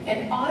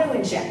 an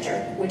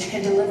auto-injector, which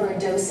can deliver a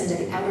dose into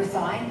the outer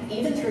thigh,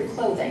 even through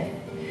clothing;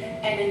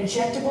 and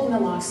injectable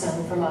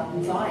naloxone from a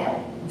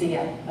vial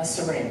via a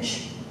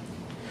syringe.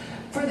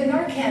 For the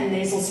Narcan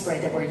nasal spray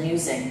that we're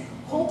using,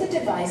 hold the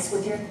device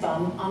with your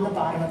thumb on the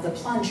bottom of the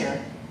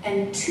plunger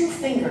and 2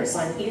 fingers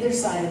on either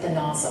side of the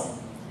nozzle.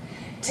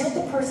 Tilt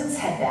the person's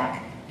head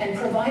back and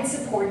provide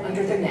support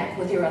under their neck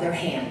with your other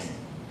hand.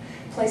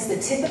 Place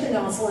the tip of the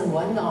nozzle in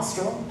one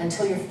nostril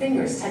until your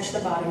fingers touch the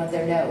bottom of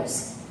their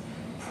nose.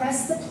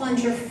 Press the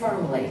plunger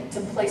firmly to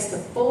place the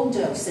full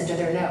dose into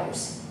their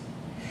nose.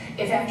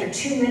 If after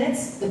 2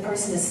 minutes the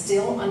person is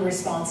still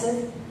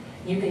unresponsive,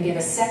 you can give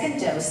a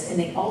second dose in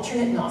the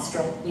alternate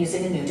nostril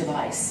using a new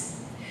device.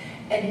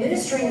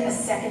 Administering a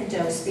second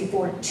dose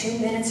before 2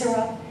 minutes are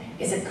up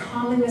is a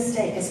common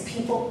mistake, as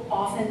people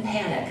often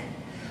panic.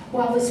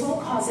 While this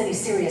won't cause any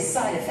serious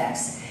side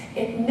effects,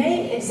 it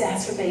may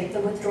exacerbate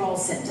the withdrawal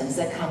symptoms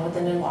that come with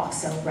the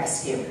naloxone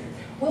rescue.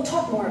 We'll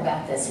talk more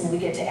about this when we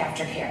get to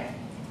aftercare.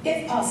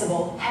 If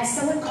possible, have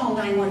someone call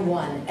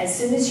 911 as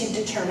soon as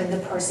you've determined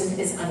the person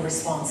is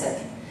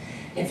unresponsive.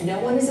 If no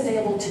one is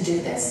available to do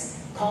this,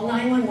 call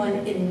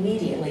 911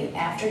 immediately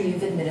after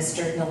you've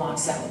administered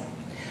naloxone.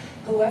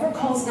 Whoever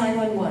calls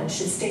 911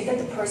 should state that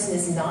the person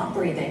is not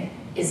breathing,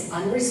 is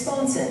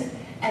unresponsive,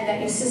 and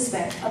that you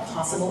suspect a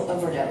possible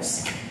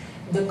overdose.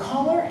 The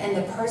caller and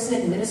the person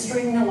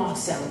administering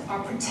naloxone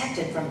are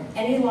protected from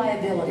any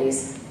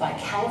liabilities by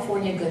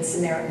California Good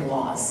Samaritan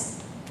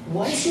laws.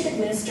 Once you've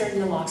administered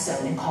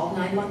naloxone and called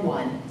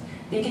 911,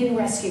 begin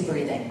rescue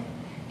breathing.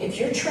 If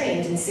you're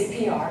trained in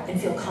CPR and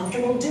feel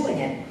comfortable doing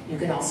it, you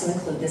can also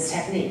include this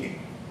technique.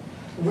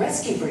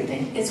 Rescue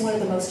breathing is one of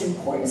the most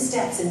important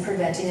steps in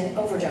preventing an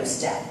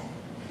overdose death.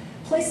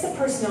 Place the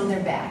person on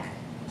their back,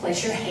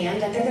 place your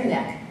hand under their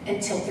neck,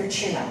 and tilt their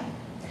chin up.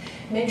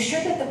 Make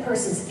sure that the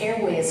person's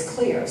airway is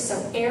clear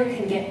so air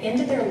can get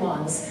into their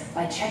lungs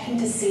by checking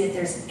to see if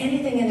there's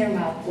anything in their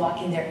mouth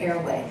blocking their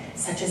airway,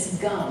 such as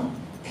gum,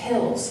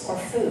 pills, or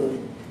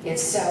food. If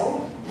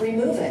so,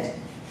 remove it.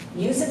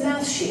 Use a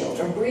mouth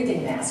shield or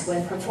breathing mask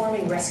when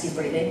performing rescue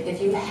breathing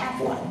if you have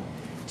one,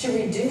 to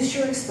reduce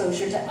your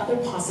exposure to other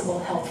possible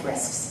health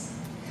risks.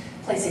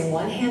 Placing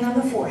one hand on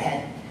the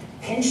forehead,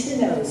 pinch the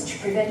nose to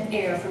prevent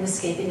air from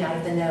escaping out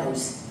of the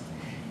nose.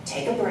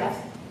 Take a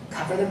breath,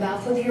 cover the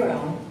mouth with your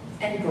own,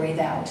 and breathe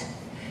out.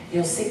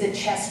 You'll see the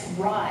chest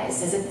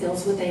rise as it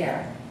fills with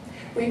air.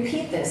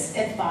 Repeat this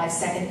at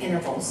 5-second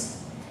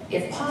intervals.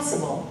 If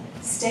possible,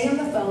 stay on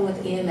the phone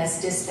with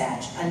EMS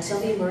dispatch until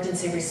the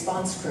emergency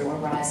response crew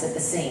arrives at the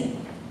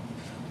scene.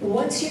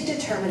 Once you've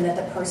determined that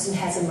the person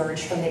has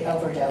emerged from the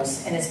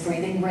overdose and is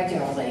breathing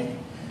regularly,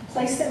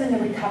 place them in the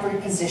recovery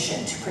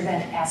position to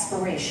prevent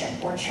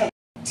aspiration or choking,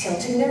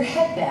 tilting their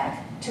head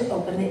back to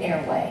open the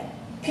airway.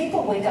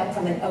 People wake up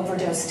from an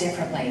overdose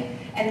differently,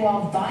 and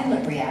while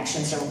violent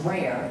reactions are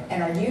rare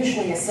and are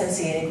usually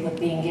associated with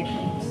being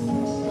given,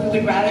 we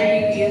would rather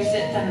you use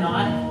it than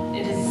not.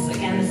 It is,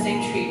 again, the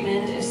same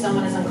treatment if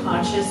someone is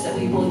unconscious that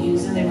we will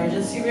use in the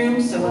emergency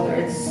room. So whether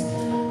it's,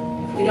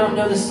 if we don't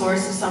know the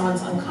source of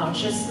someone's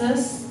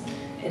unconsciousness,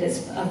 it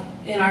is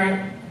in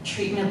our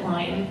treatment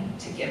line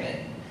to give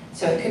it.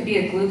 So it could be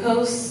a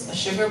glucose, a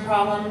sugar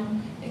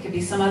problem, it could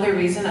be some other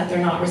reason that they're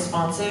not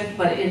responsive,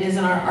 but it is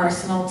in our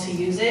arsenal to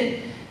use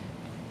it,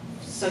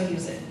 so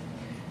use it.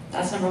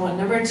 That's number one.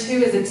 Number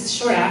two is it's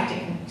short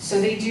acting. So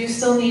they do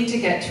still need to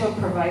get to a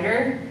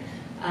provider.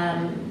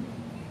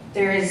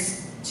 There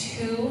is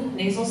 2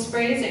 nasal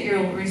sprays that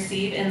you'll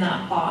receive in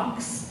that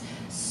box.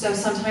 So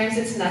sometimes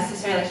it's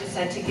necessary, like you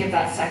said, to give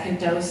that second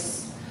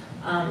dose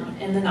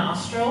in the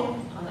nostril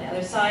on the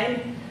other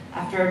side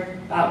after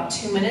about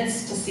 2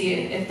 minutes to see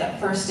if that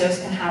first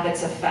dose can have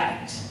its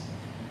effect.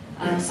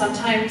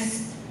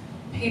 Sometimes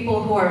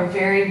people who are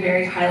very,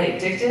 very highly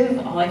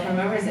addictive, all I can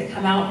remember is they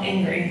come out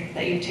angry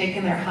that you've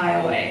taken their high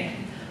away.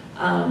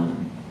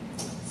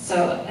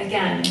 So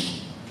again,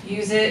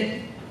 use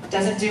it.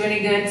 Doesn't do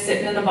any good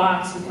sitting in a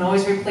box. We can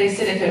always replace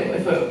it.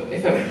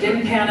 If it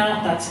didn't pan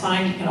out, that's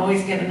fine. You can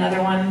always get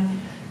another one.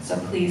 So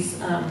please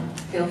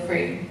feel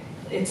free.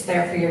 It's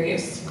there for your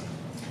use.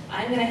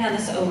 I'm going to hand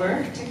this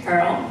over to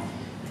Carol.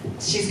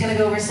 She's going to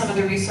go over some of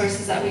the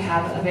resources that we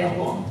have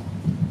available.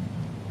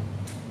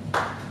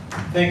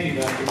 Thank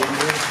you, Dr.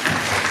 Ginger.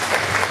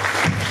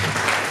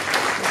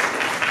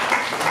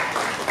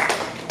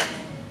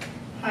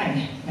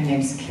 Hi, my name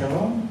is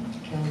Carol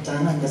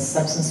Dunn. I'm the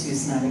Substance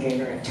Use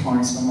Navigator at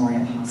Torrance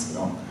Memorial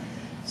Hospital.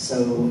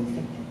 So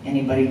if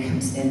anybody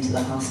comes into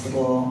the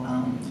hospital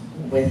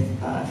with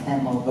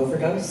fentanyl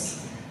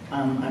overdose,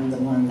 I'm the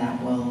one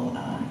that will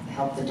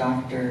help the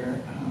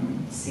doctor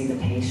see the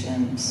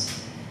patient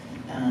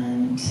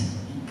and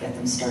get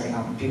them started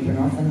on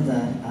buprenorphine,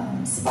 the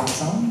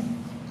Suboxone.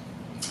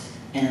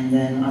 And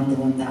then I'm the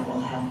one that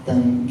will help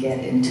them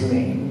get into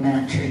a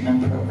MAT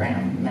treatment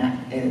program.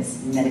 MAT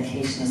is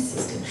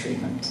medication-assisted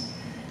treatment,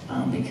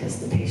 because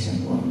the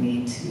patient will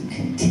need to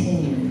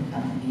continue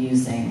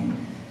using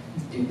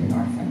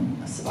buprenorphine,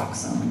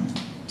 Suboxone,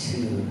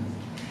 to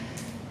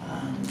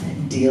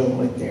deal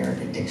with their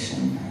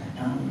addiction.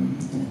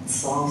 It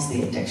solves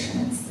the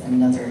addiction. It's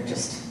another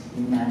just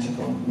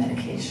magical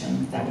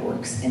medication that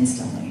works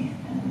instantly,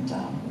 and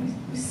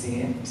we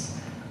see it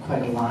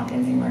quite a lot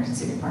in the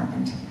emergency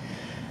department.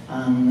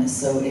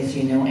 So if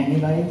you know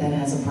anybody that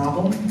has a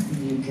problem,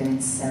 you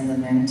can send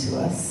them in to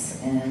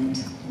us,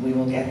 and we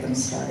will get them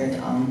started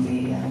on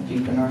the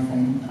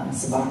buprenorphine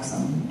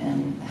Suboxone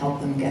and help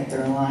them get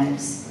their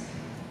lives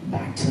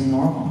back to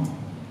normal.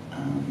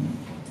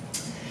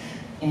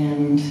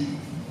 And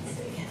let's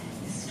see, let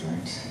me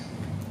start.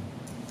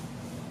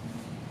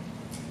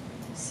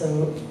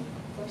 So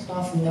first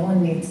off, no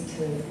one needs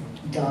to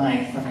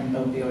die from an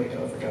opioid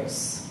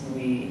overdose.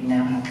 We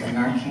now have the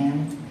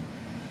Narcan.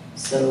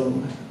 So,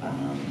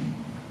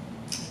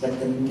 but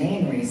the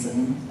main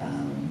reason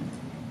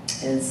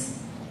is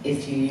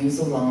if you use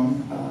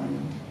alone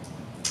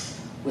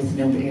with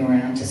nobody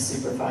around to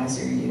supervise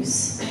your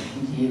use,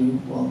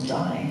 you will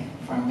die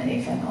from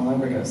a fentanyl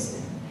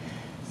overdose.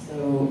 So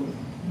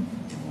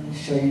I want to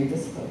show you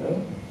this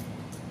photo.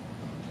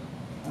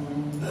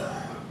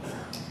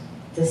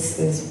 This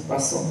is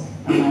Russell.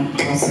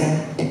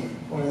 Russell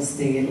was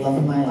the love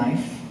of my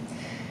life,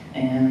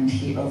 and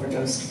he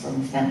overdosed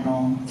from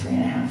fentanyl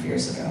 3.5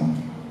 years ago.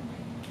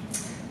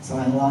 So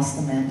I lost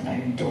the man that I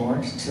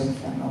adored to a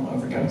fentanyl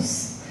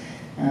overdose.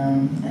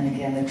 And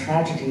again, the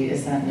tragedy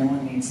is that no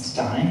one needs to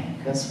die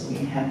because we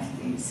have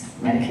these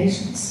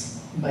medications.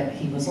 But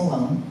he was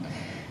alone,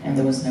 and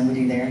there was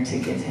nobody there to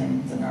give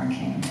him the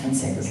Narcan and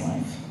save his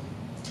life.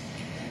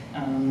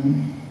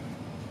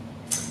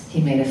 He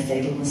made a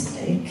fatal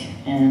mistake,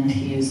 and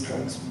he used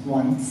drugs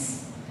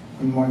once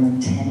for more than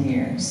 10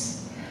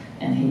 years,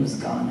 and he was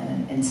gone in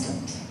an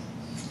instant.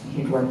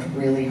 He'd worked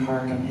really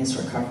hard on his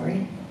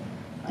recovery.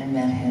 I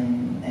met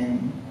him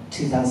in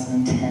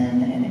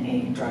 2010 in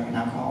a drug and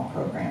alcohol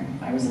program.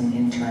 I was an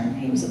intern,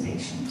 he was a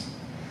patient.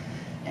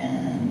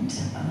 And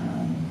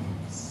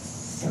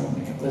so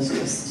it was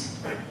just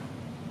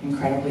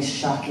incredibly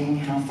shocking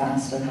how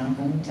fast it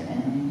happened,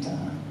 and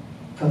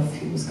poof,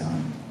 he was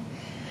gone.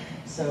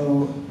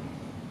 So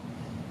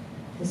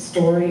the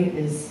story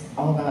is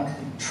all about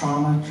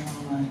trauma.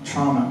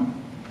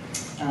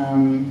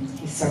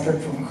 He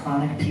suffered from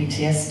chronic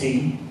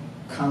PTSD,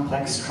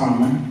 complex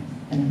trauma,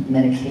 and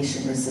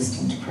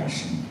medication-resistant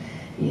depression.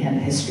 He had a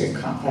history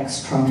of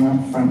complex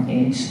trauma from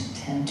age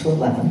 10 to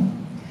 11.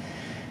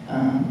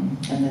 And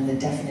then the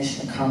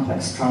definition of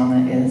complex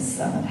trauma is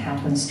it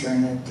happens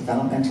during the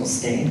developmental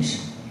stage,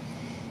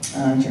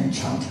 during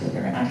childhood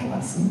or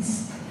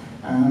adolescence.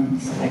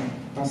 So like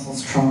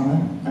Russell's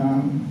trauma.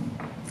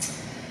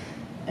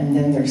 And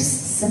then there's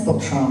simple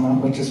trauma,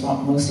 which is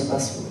what most of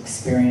us will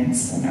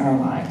experience in our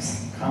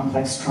lives.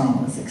 Complex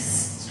trauma is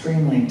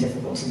extremely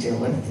difficult to deal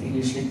with. It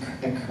usually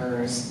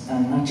occurs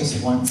not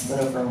just once, but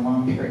over a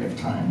long period of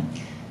time,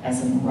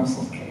 as in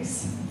Russell's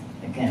case.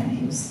 Again,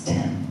 he was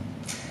 10.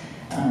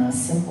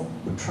 Simple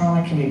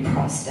trauma can be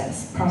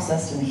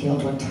processed and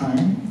healed with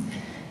time,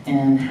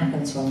 and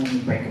happens when we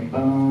break a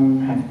bone,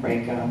 have a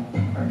breakup,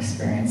 or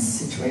experience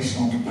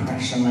situational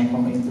depression, like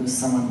when we lose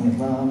someone we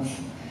love,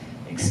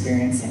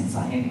 experience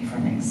anxiety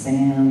from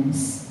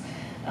exams.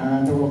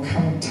 There will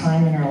come a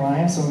time in our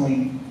lives when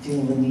we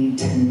feel the need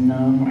to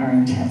numb our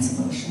intense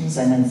emotions,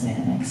 and a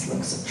Xanax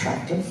looks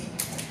attractive.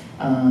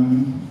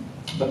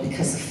 But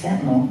because of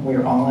fentanyl,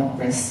 we're all at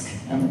risk,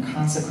 and the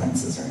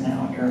consequences are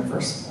now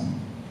irreversible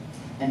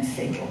and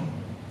fatal.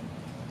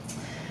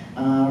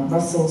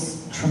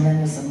 Russell's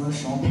tremendous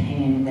emotional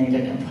pain made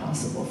it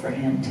impossible for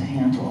him to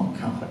handle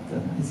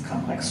his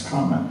complex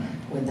trauma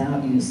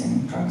without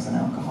using drugs and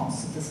alcohol.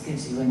 So this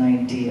gives you an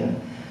idea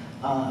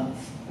of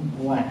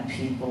what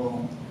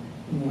people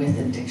with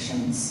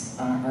addictions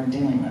are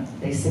dealing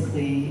with.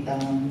 Basically,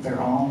 they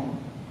were all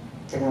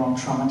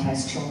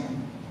traumatized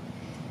children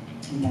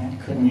that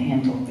couldn't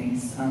handle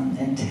these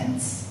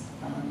intense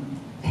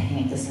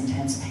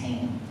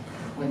pain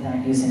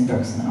without using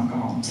drugs and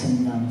alcohol to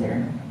numb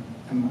their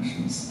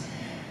emotions.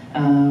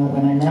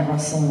 When I met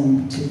Russell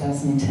in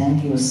 2010,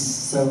 he was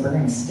sober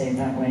and stayed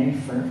that way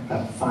for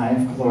about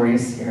 5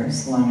 glorious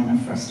years, long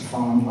enough for us to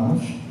fall in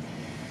love.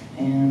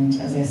 And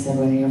as I said,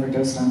 when he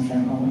overdosed on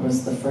fentanyl, it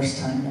was the first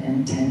time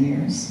in 10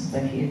 years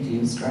that he had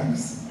used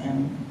drugs,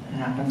 and it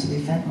happened to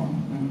be fentanyl.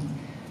 And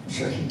I'm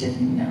sure he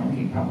didn't know.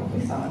 He probably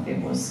thought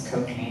it was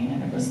cocaine,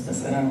 and it was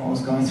this, I don't know what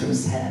was going through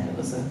his head. It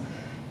was a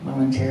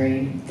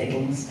momentary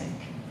fatal mistake.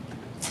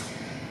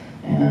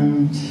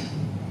 And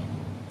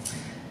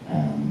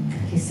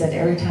he said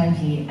every time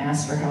he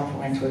asked for help or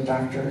went to a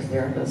doctor, or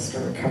therapist,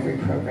 or recovery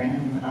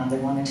program, they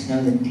wanted to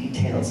know the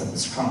details of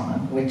his trauma,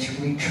 which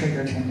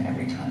re-triggered him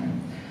every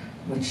time,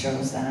 which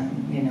shows that,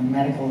 you know,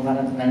 a lot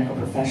of the medical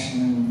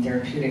profession and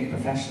therapeutic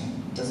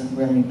profession doesn't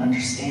really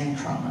understand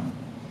trauma.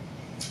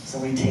 So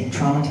we take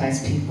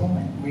traumatized people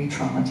and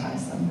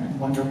re-traumatize them and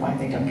wonder why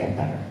they don't get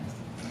better.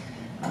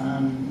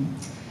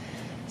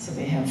 So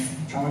they have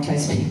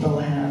traumatized people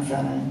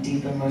have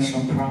deep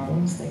emotional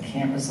problems they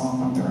can't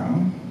resolve on their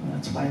own.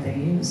 That's why they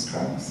use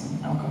drugs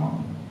and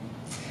alcohol.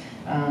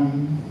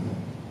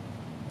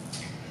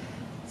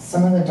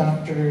 Some of the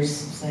doctors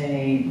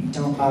say,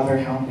 don't bother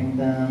helping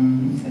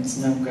them, it's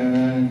no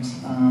good,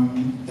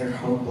 they're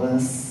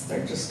hopeless,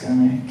 they're just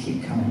gonna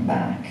keep coming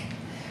back.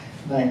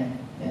 But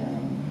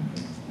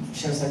it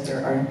shows that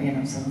there are, you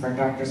know, some of our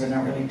doctors are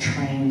not really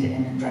trained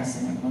in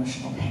addressing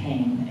emotional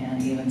pain,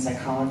 and even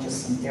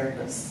psychologists and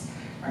therapists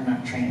are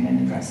not trained in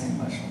addressing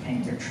emotional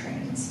pain. They're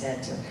trained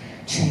instead to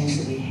change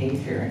the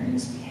behavior and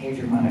use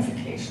behavior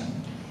modification.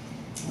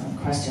 The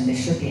question they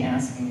should be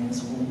asking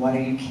is, well, what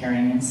are you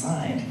carrying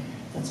inside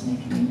that's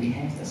making you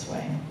behave this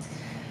way?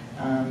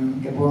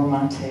 Gabor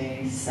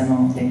Mate,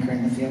 seminal thinker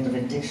in the field of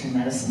addiction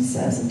medicine,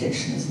 says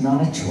addiction is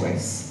not a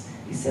choice.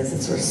 He says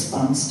it's a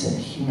response to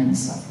human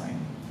suffering.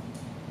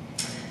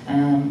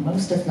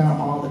 Most, if not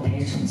all, the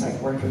patients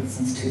I've worked with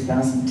since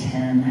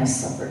 2010 have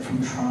suffered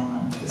from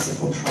trauma,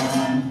 physical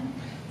trauma,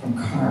 from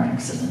car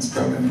accidents,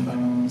 broken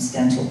bones,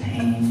 dental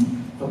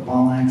pain,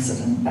 football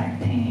accident,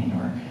 back pain,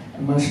 or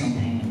emotional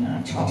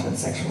pain, childhood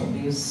sexual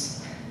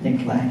abuse,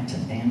 neglect,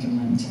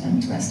 abandonment,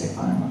 and domestic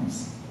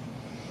violence.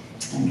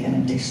 And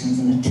again, addiction is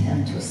an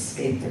attempt to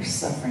escape their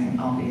suffering,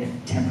 albeit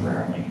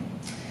temporarily.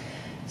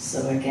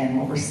 So again,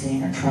 what we're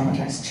seeing are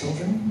traumatized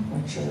children,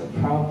 which are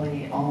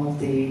probably all of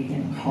the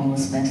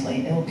homeless,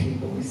 mentally ill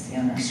people we see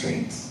on our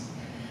streets.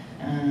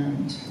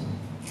 And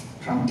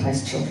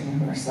traumatized children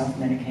who are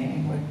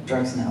self-medicating with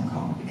drugs and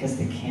alcohol because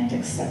they can't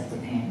accept the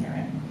pain they're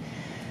in.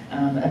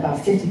 About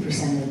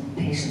 50% of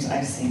the patients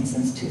I've seen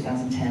since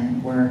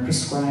 2010 were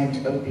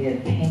prescribed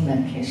opiate pain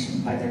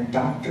medication by their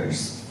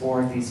doctors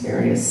for these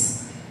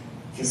various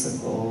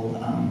physical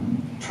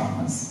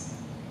traumas.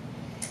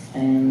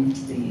 And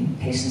the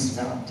patients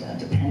developed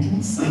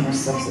dependence and were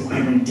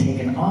subsequently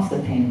taken off the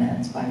pain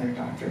meds by their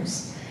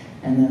doctors.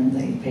 And then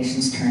the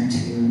patients turned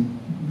to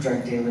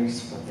drug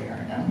dealers for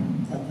their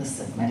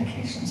illicit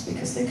medications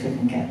because they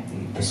couldn't get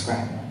the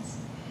prescribed meds.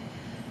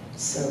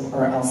 So,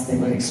 or else they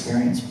would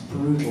experience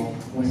brutal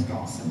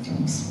withdrawal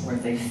symptoms where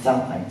they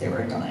felt like they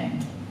were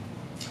dying.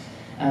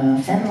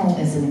 Fentanyl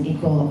is an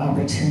equal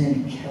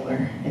opportunity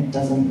killer. It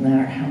doesn't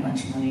matter how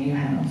much money you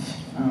have.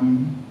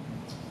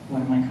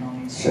 One of my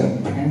colleagues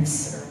showed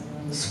Prince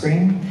on the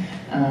screen.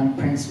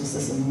 Prince was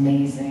this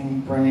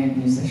amazing, brilliant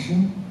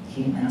musician.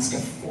 He amassed a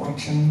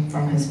fortune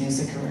from his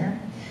music career,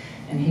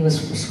 and he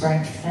was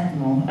prescribed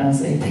fentanyl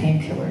as a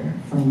painkiller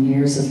from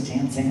years of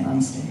dancing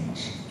on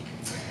stage.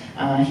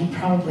 He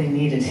probably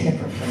needed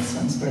hip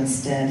replacements, but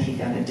instead he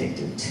got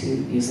addicted to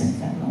using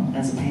fentanyl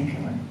as a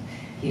painkiller.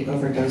 He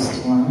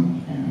overdosed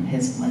alone, and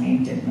his money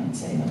did not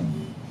save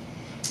him.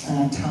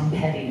 Tom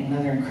Petty,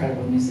 another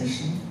incredible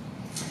musician,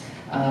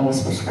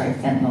 was prescribed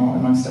fentanyl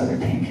amongst other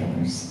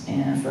painkillers,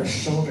 and for a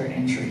shoulder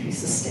injury he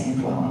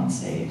sustained while on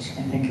stage,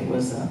 I think it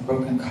was a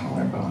broken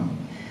collarbone,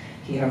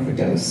 he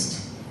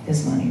overdosed.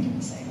 His money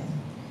didn't save him.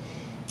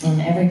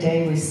 And every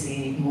day we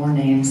see more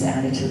names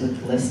added to the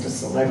list of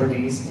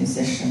celebrities,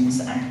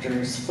 musicians,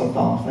 actors,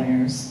 football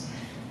players,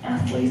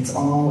 athletes,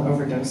 all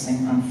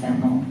overdosing on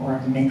fentanyl or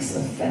a mix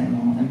of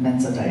fentanyl and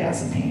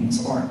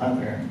benzodiazepines or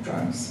other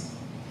drugs.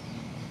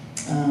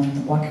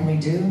 What can we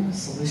do? The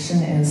solution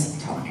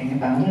is talking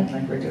about it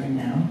like we're doing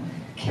now.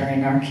 Carry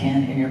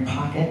Narcan in your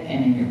pocket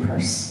and in your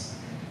purse.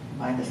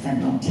 Buy the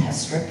fentanyl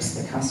test strips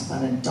that cost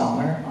about $1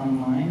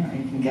 online, or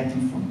you can get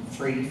them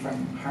free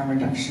from harm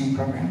reduction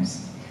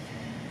programs.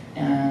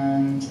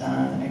 And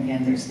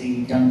again, there's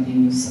the Don't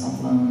Use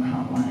Alone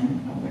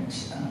hotline,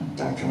 which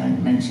Dr.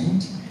 Lynn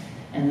mentioned.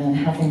 And then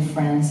having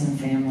friends and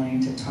family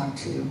to talk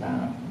to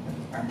about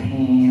our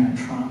pain, our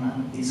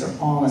trauma. These are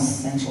all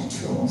essential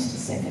tools to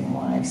saving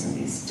lives in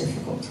these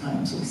difficult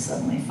times we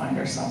suddenly find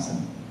ourselves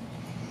in.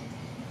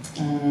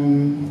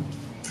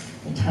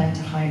 The time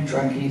to hide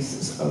drug use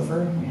is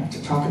over. We have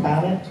to talk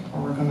about it,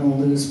 or we're going to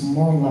lose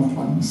more loved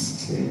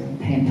ones to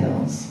pain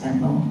pills,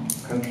 fentanyl,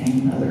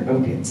 cocaine, other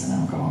opiates, and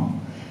alcohol,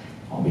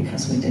 all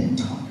because we didn't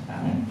talk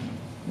about it.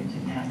 We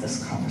didn't have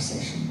this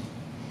conversation.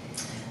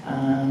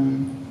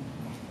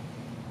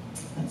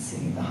 Let's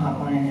see, the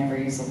hotline Never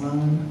Use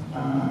Alone.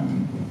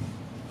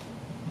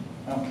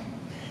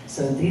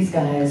 So these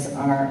guys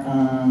are,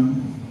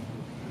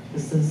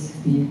 this is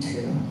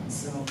U2.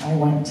 So I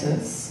went to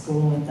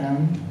school with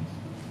them.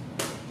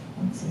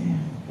 Let's see,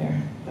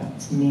 there,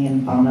 that's me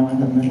and Bono in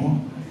the middle.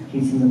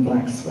 He's in the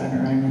black sweater,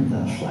 I'm in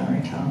the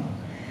flowery top.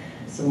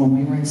 So when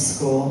we were in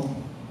school,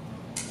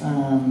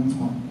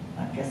 well,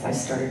 I guess I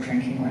started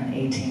drinking around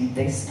 18.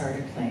 They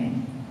started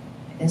playing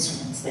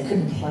instruments. They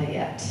couldn't play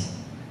yet.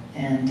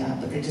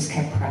 But they just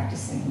kept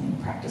practicing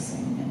and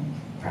practicing and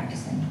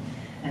practicing.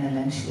 And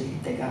eventually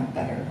they got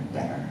better and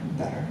better and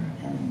better.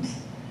 And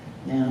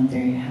now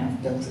they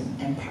have built an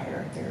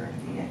empire. They're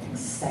the, I think,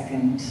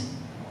 second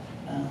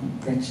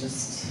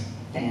richest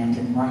band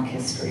in rock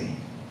history.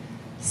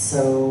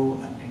 So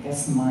I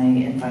guess my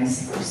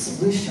advice for a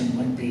solution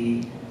would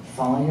be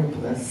follow your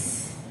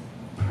bliss,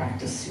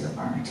 practice your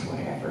art,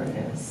 whatever it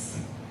is.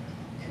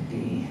 It could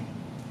be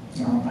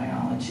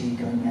neurobiology,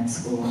 go to med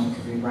school, it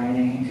could be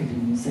writing, it could be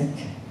music.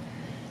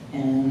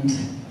 And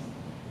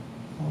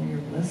follow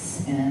your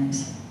bliss and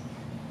just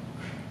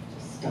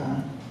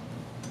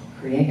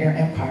create your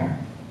empire.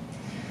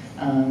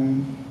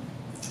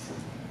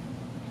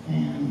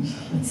 And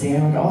let's see,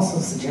 I would also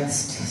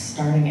suggest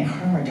starting a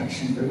harm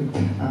reduction group,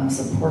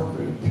 support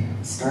group.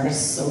 Start a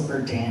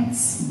sober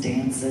dance,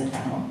 dance it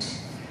out.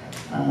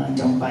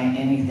 Don't buy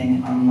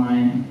anything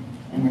online.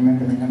 And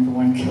remember, the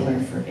 #1 killer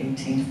for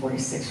 18 to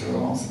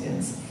 46-year-olds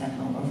is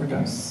fentanyl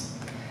overdose.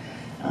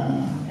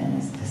 And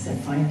as I said,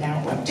 find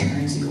out what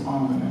turns you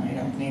on. And I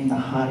don't mean the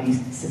hottie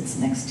sits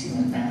next to you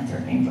in math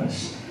or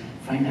English.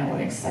 Find out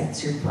what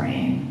excites your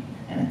brain,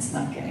 and it's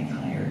not getting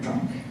high or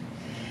drunk.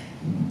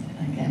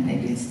 Again,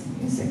 maybe it's the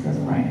music or the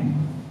writing.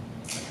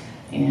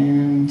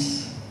 And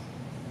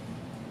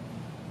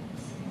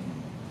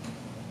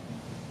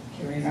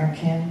carry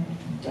Narcan,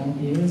 don't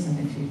use, and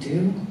if you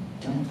do,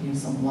 don't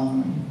use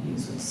alone,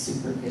 use with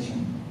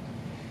supervision.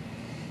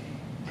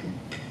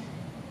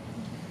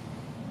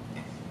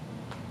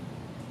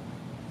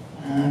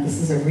 This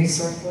is a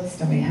resource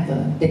list, and we have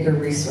a bigger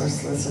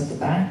resource list at the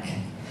back.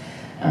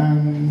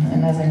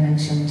 And as I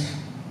mentioned,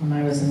 when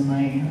I was in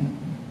when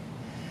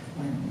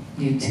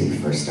U2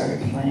 first started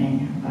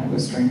playing, I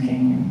was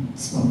drinking and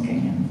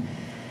smoking,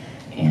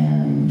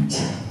 and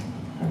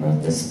I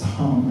wrote this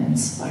poem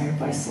inspired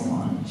by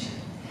Solange.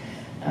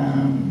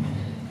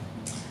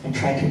 I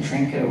tried to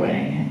drink it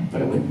away,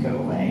 but it wouldn't go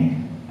away.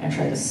 I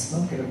tried to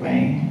smoke it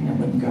away, and it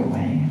wouldn't go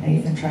away. I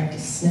even tried to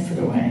sniff it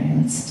away,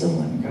 and it still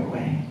wouldn't go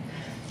away.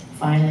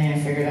 Finally, I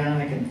figured out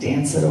I could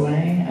dance it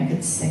away, I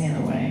could sing it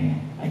away,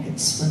 I could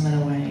swim it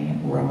away,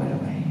 row it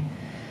away.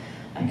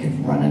 I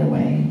could run it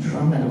away,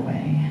 drum it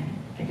away.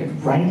 I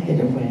could write it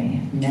away,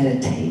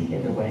 meditate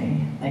it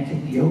away. I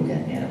could yoga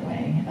it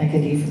away. I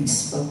could even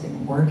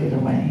spoken word it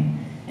away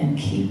and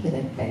keep it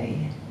at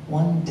bay,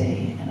 one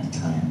day at a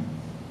time.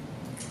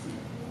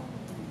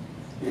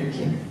 Thank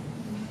you.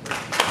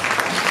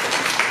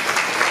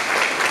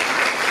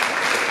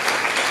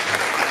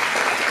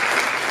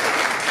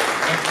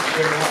 Thank you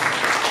very much.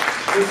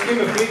 Let's give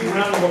a big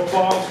round of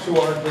applause to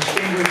our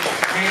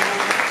distinguished panel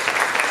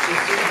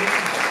this evening.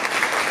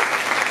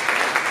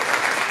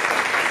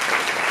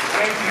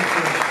 Thank you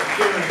for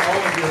sharing all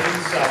of your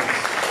insights.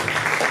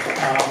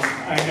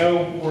 I know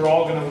we're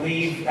all going to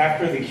leave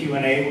after the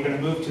Q&A. We're going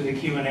to move to the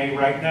Q&A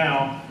right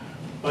now,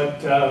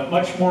 but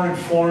much more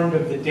informed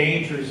of the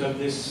dangers of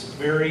this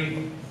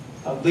very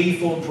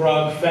lethal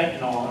drug,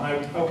 fentanyl. And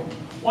I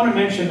want to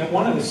mention that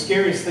one of the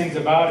scariest things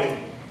about it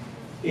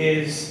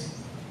is,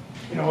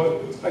 you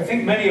know, I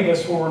think many of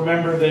us will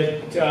remember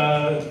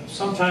that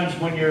sometimes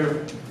when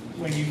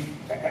you've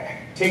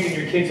taken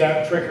your kids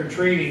out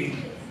trick-or-treating,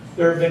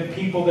 there have been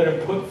people that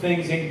have put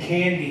things in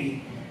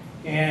candy,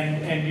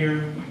 and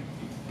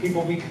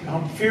people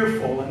become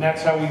fearful, and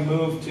that's how we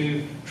move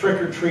to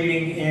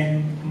trick-or-treating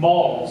in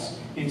malls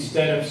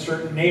instead of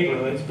certain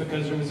neighborhoods,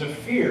 because there was a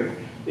fear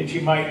that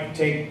you might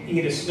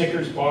eat a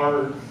Snickers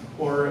bar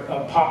or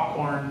a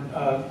popcorn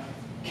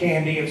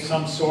candy of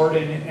some sort,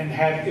 and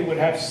it would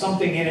have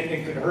something in it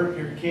that could hurt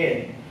your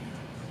kid.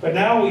 But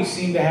now we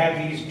seem to have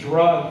these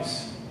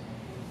drugs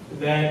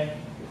that,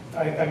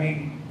 I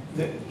mean,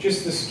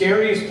 just the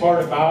scariest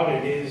part about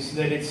it is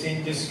that it's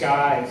in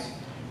disguise.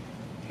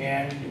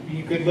 And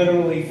you could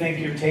literally think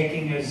you're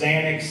taking a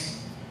Xanax,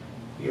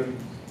 you're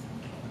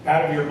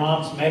out of your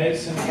mom's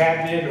medicine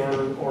cabinet,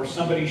 or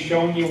somebody's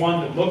showing you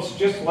one that looks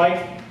just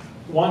like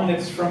one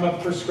that's from a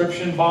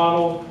prescription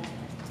bottle,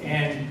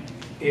 and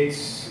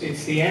it's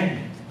the end,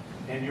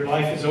 and your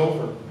life is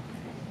over.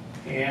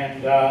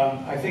 And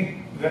I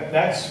think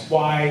that's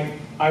why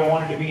I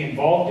wanted to be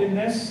involved in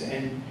this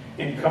and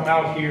come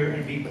out here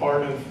and be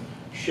part of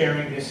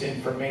sharing this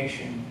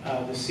information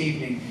this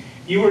evening.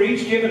 You were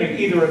each given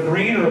either a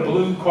green or a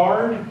blue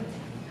card.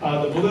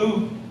 The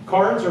blue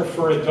cards are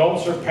for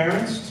adults or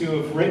parents to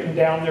have written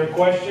down their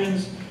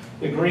questions.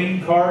 The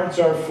green cards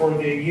are for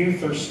the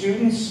youth or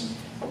students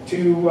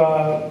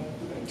to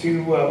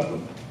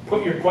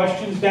put your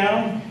questions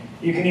down.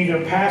 You can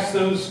either pass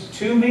those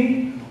to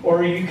me,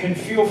 or you can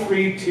feel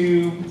free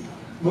to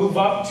move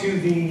up to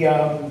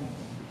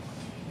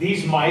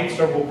these mics,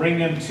 or we'll bring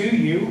them to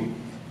you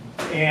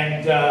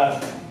and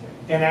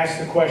ask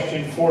the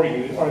question for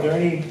you. Are there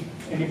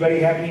anybody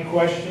have any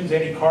questions,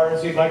 any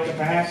cards they'd like to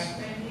pass?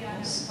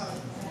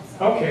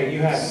 Okay,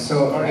 you have.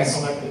 So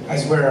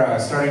as we're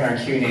starting our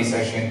Q&A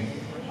session,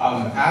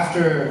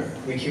 after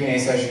the Q&A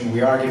session,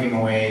 we are giving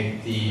away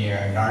the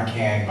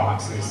Narcan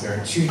boxes.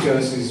 There are 2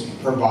 doses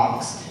per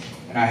box.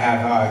 And I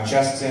have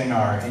Justin,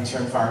 our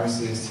intern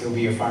pharmacist. He'll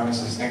be a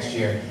pharmacist next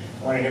year.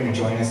 I wanted him to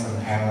join us on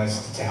the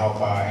panelists to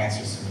help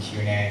answer some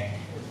Q&A.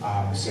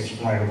 So if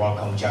you wanted to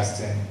welcome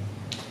Justin.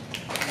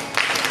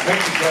 Thank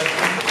you,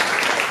 Justin.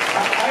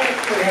 I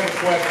actually have a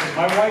question.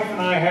 My wife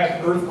and I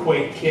have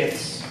earthquake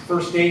kits,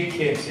 first aid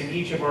kits in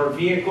each of our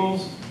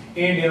vehicles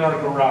and in our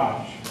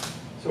garage.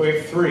 So we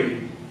have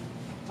 3.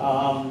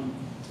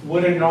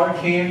 Would a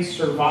Narcan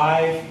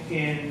survive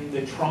in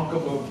the trunk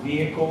of a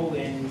vehicle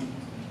in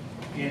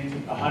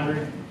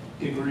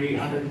 100-degree,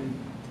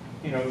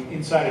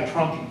 inside a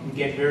trunk it can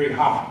get very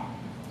hot.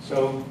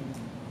 So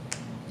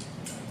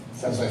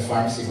Sounds like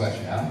pharmacy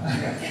question,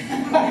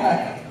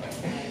 huh?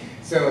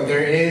 So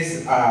there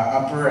is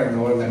upper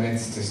and lower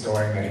limits to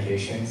storing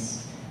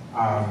medications.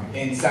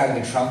 Inside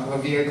the trunk of a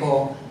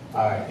vehicle,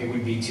 it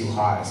would be too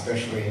hot,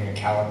 especially in the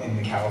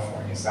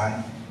California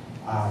sun.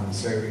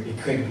 So it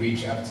could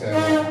reach up to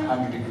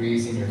 100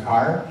 degrees in your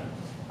car.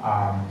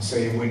 So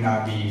it would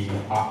not be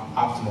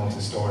optimal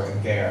to store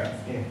it there.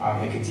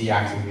 It could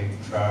deactivate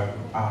the drug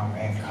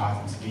and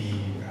cause it to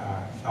be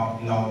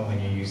null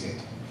when you use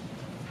it.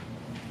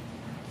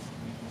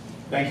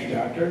 thank you,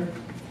 Doctor.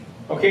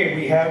 Okay,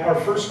 we have our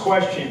first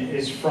question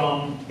is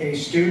from a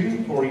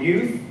student or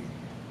youth.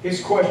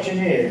 His question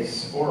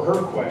is, or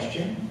her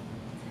question,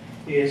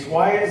 is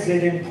why is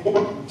it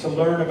important to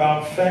learn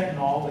about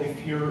fentanyl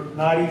if you're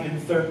not even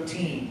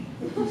 13?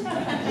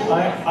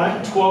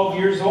 I'm 12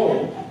 years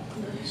old,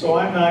 so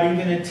I'm not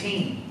even a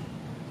teen.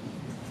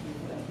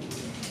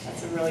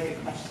 That's a really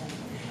good question.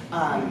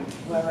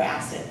 Whoever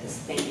asked it,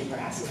 just thank you for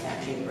asking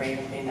that, being brave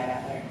and putting that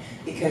out there.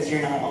 Because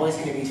you're not always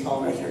going to be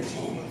 12 or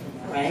 13,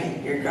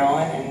 right? You're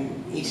growing,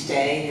 and each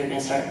day you're going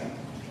to start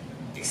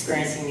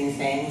experiencing new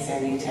things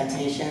and new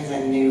temptations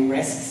and new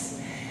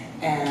risks.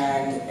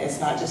 And it's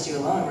not just you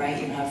alone,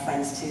 right? You have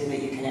friends too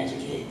that you can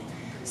educate.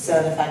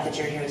 So the fact that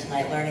you're here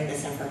tonight learning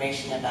this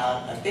information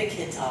about a big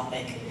kid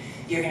topic,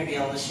 you're going to be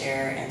able to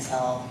share and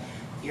tell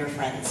your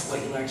friends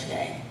what you learned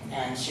today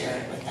and share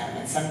it with them.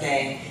 And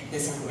someday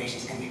this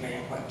information is going to be very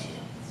important to you.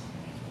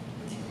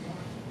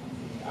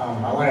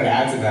 I wanted to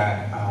add to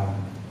that.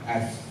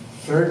 At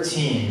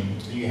 13,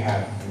 you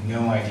have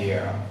no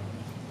idea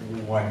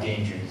what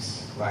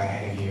dangers lie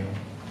ahead of you.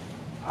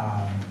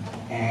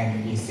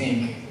 And you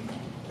think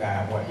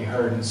that what you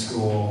heard in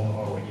school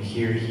or what you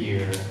hear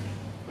here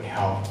would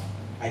help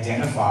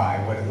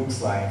identify what it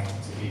looks like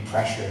to be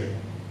pressured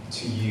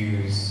to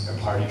use a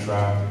party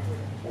drug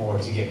or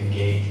to get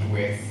engaged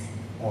with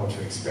or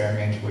to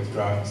experiment with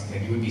drugs,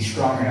 that you would be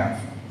strong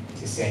enough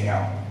to say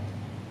no.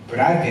 But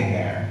I've been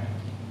there,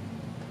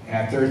 and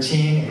at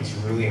 13, it's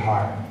really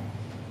hard,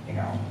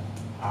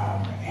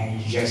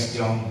 and you just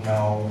don't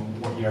know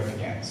what you're up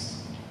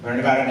against. Learn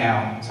about it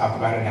now, talk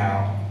about it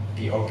now,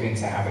 be open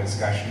to have a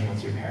discussion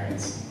with your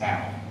parents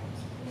now.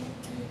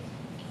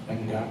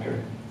 Thank you,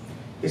 Doctor.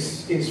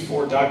 This is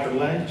for Dr.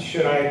 Lentz.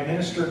 Should I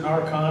administer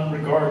Narcan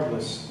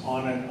regardless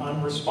on an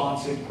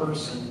unresponsive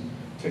person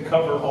to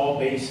cover all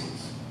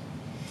bases?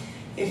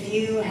 If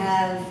you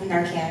have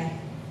Narcan,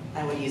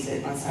 I would use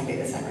it on somebody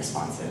that's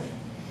unresponsive.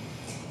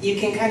 You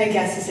can kind of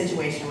guess the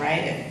situation,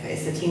 right? If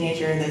it's a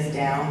teenager that's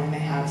down and they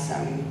have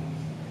some,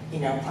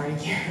 party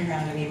gear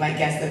around them, you might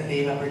guess that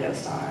they've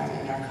overdosed on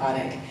a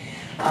narcotic.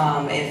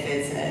 If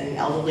it's an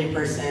elderly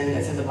person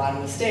that's at the bottom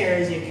of the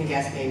stairs, you can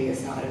guess maybe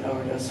it's not an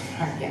overdose of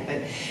Narcan.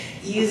 But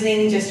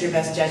using just your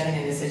best judgment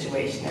in a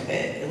situation, if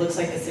it looks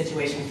like the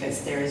situation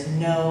fits, there is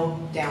no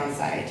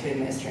downside to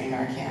administering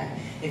Narcan.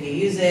 If you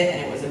use it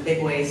and it was a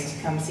big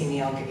waste, come see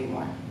me, I'll give you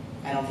more.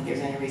 I don't think there's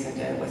any reason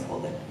to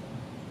withhold it.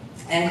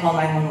 And call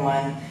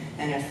 911,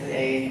 and if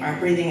they aren't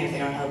breathing, if they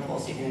don't have a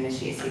pulse, you can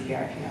initiate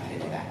CPR if you know how to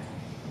do that.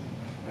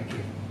 Thank you.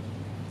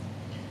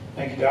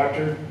 Thank you,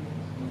 Doctor.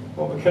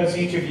 Well, because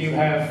each of you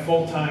have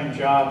full-time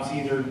jobs,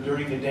 either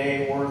during the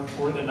day or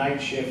for the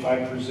night shift,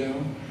 I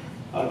presume,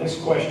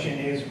 this question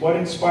is, what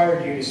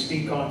inspired you to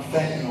speak on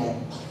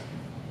fentanyl?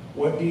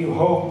 What do you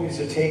hope is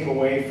a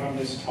takeaway from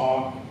this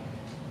talk?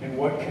 And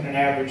what can an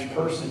average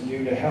person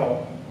do to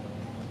help?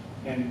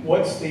 And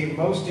what's the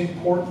most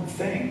important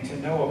thing to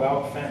know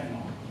about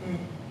fentanyl?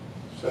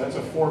 So that's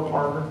a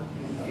 4-parter.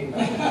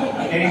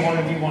 Any one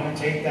of you want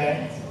to take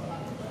that?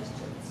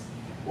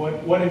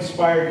 What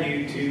inspired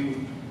you to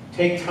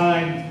take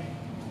time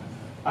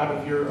out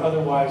of your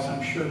otherwise,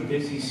 I'm sure,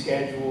 busy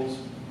schedules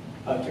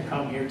to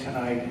come here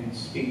tonight and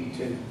speak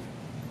to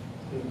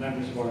the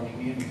members of our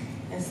community?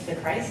 It's the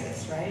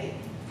crisis, right?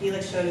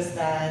 Felix showed us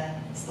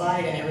that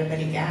slide and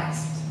everybody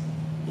gasped.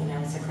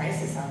 It's a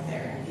crisis out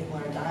there and people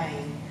are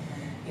dying,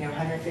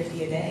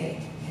 150 a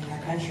day in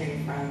our country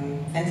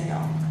from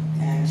fentanyl.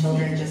 And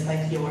children just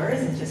like yours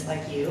and just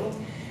like you,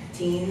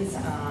 teens,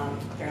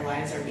 their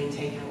lives are being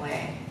taken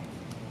away.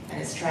 And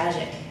it's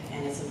tragic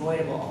and it's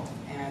avoidable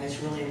and it's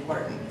really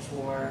important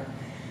for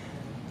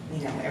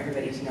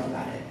everybody to know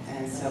about it.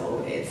 And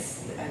so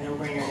it's a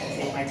no-brainer to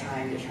take my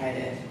time to try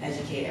to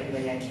educate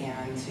everybody I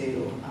can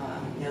to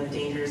know the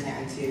dangers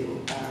and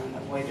to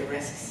avoid the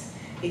risks.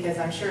 Because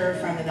I'm sure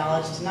from the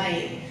knowledge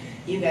tonight,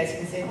 you guys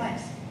can save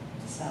lives.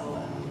 So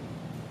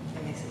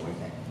it makes it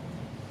worth it.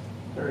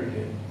 Very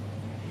good.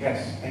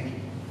 Yes, thank you.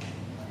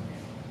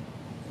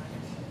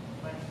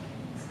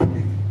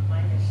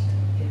 My mission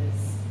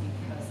is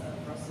because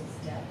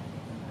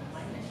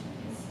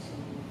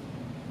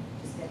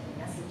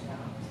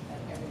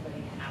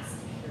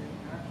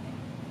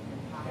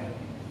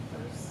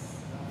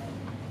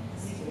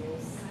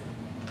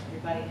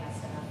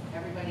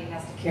everybody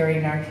has to carry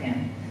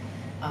Narcan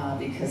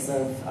because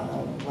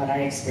of what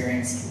I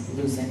experienced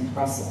losing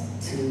Russell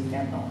to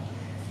fentanyl.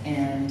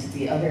 And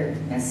the other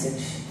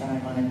message that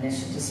I'm on a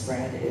mission to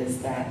spread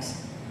is that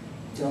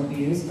don't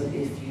use, but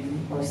if you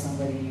or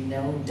somebody you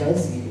know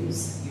does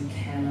use, you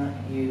cannot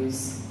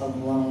use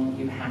alone.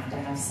 You have to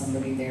have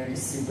somebody there to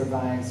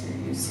supervise your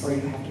use, or you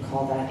have to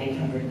call that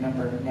 800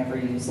 number, never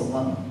use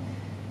alone.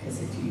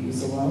 Because if you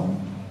use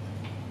alone,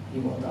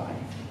 you will die.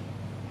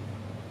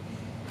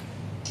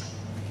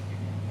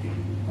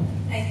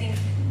 I think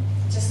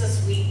just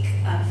this week,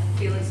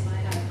 Felix and I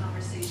had a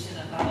conversation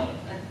about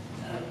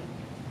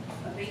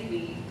a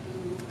baby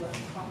who was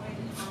crawling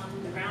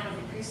on the ground of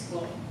a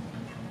preschool.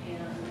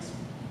 And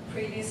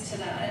previous to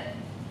that,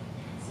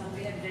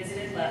 somebody had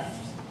visited,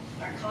 left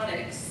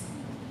narcotics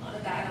on a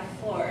bag on the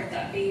floor.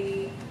 That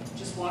baby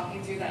just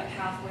walking through that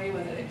pathway,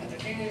 whether they put their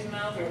finger in his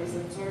mouth or it was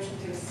absorption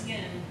through his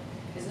skin,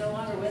 is no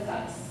longer with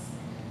us.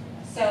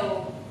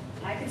 So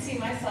I could see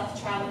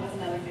myself traveling with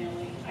another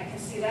family. I can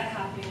see that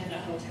happening in a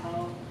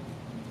hotel.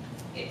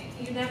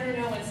 You never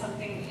know when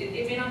something,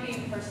 it may not be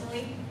you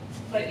personally,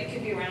 but it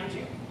could be around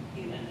you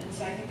even. And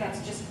so I think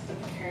that's just the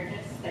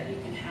preparedness that you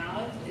can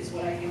have is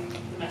what I think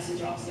the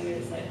message also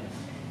is, that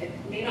it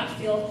may not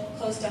feel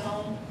close to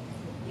home.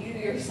 You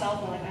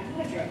yourself are like, I'm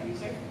not a drug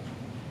user.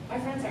 My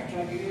friends aren't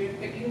drug users,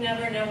 but you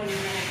never know when you're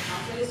going to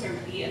encounter this or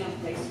be in a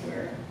place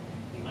where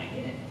you might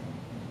need it.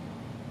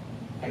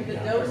 Would the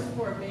dose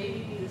for a baby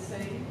be the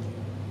same?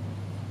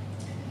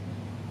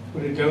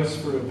 Would a dose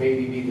for a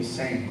baby be the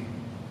same?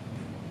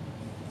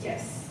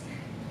 Yes.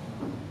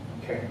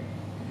 Okay.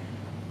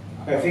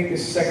 I think the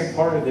second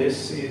part of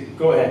this is,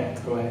 go ahead.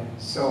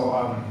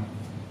 So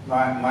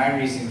my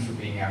reason for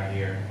being out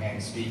here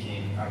and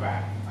speaking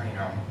about,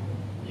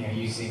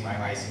 using my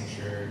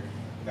licensure,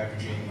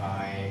 leveraging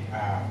my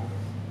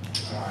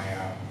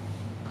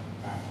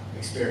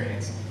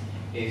experience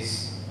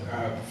is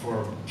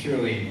for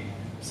purely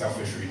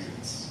selfish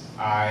reasons.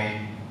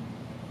 I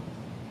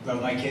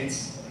love my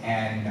kids,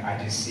 and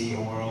I just see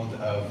a world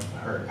of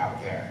hurt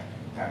out there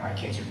that my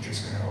kids are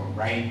just going to go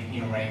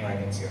running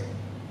right into.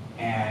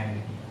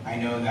 And I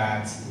know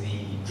that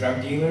the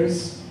drug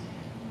dealers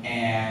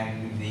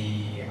and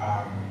the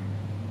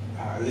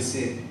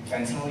illicit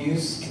fentanyl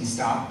use can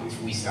stop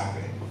if we stop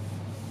it.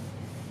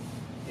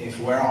 If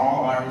we're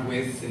all armed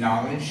with the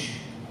knowledge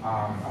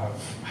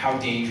of how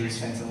dangerous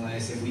fentanyl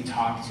is, if we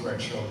talk to our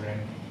children,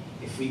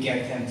 if we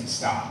get them to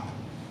stop,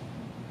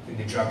 then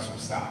the drugs will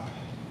stop,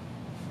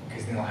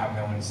 because then they'll have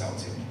no one to sell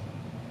to.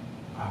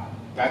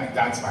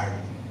 That's my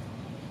reason.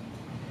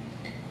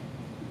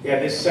 Yeah,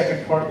 this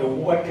second part, the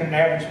what can an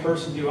average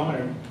person do, I'm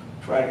going to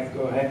try to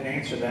go ahead and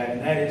answer that,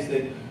 and that is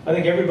that I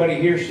think everybody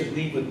here should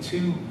leave with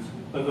 2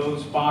 of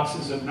those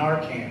boxes of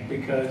Narcan,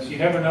 because you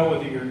never know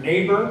whether your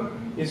neighbor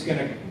is going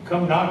to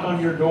come knock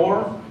on your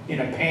door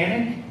in a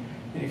panic,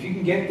 and if you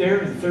can get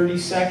there in 30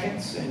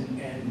 seconds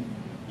and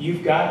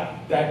you've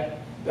got that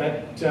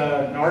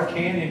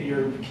Narcan in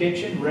your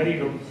kitchen ready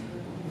to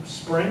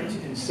sprint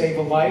and save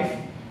a life,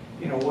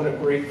 what a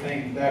great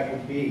thing that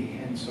would be.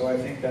 And so I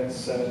think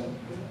that's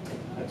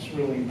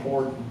really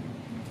important.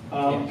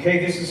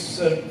 Okay, this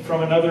is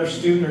from another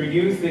student or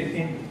youth.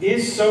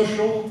 Is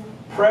social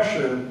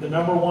pressure the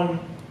 #1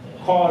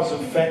 cause of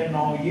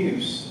fentanyl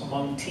use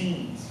among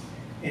teens?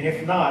 And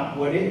if not,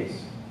 what is?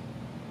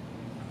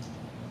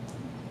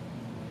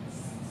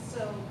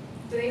 So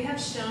they have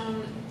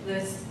shown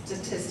the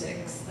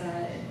statistics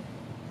that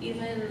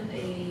even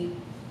a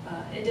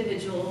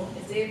individual,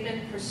 if they've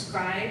been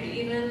prescribed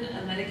even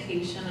a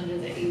medication under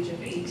the age of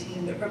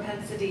 18, the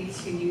propensity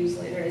to use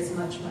later is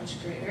much,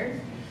 much greater.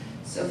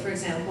 So for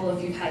example,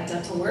 if you've had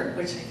dental work,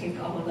 which I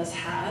think all of us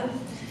have,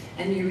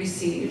 and you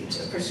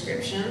received a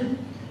prescription,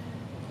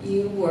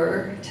 you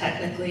were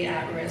technically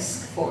at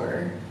risk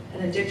for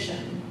an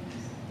addiction.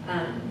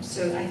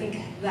 So I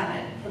think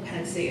that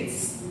propensity,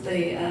 it's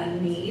the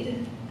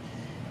need.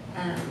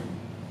 I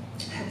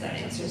hope that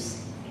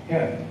answers.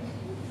 Yeah.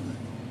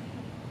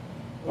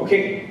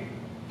 Okay,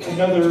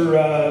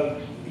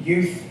 another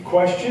youth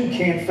question.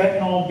 Can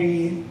fentanyl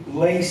be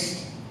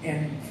laced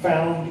and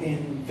found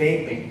in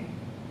vaping?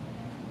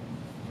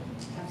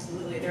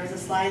 Absolutely. There was a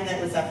slide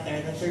that was up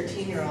there, the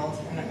 13-year-old,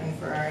 and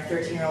for our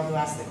 13-year-old who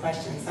asked the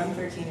question, some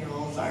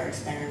 13-year-olds are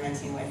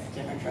experimenting with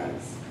different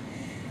drugs.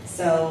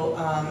 So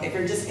if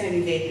you're just going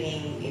to be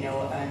vaping,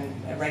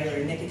 a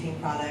regular nicotine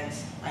product,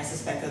 I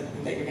suspect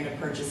that you're going to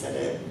purchase at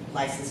a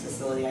licensed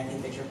facility. I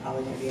think that you're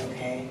probably going to be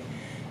okay.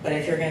 But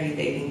if you're going to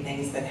be vaping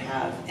things that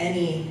have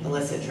any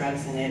illicit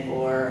drugs in it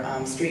or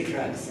street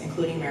drugs,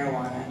 including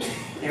marijuana,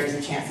 there's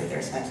a chance that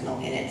there's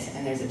fentanyl in it,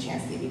 and there's a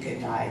chance that you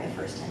could die the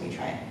first time you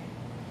try it.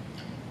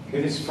 Okay,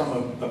 this is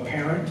from a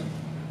parent.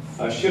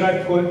 Should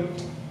I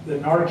put the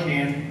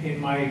Narcan in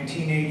my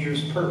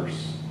teenager's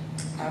purse?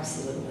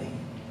 Absolutely.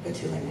 Put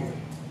 2 in there.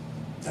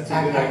 That's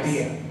a good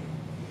idea.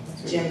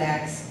 Gym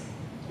bags.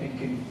 And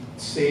can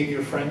save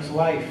your friend's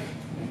life.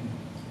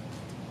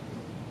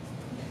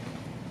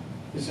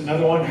 There's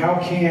another one. How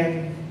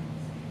can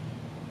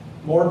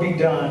more be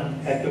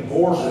done at the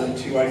border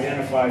to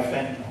identify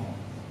fentanyl?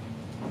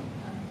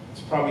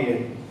 It's probably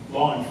a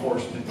law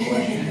enforcement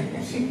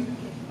question.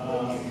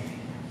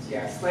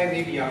 Yeah,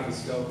 slightly beyond the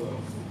scope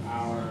of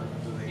our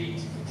ability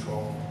to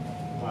control,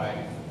 but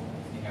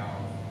you know,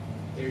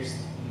 there's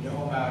no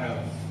amount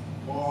of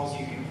walls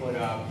you can put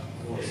up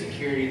or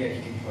security that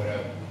you can put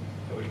up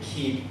that would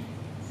keep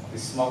the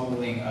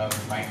smuggling of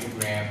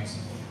micrograms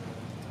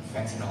of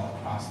fentanyl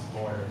across the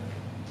border.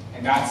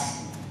 And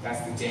that's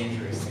the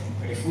dangerous thing.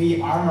 But if we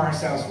arm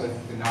ourselves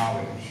with the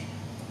knowledge,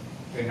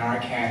 the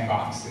Narcan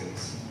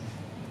boxes,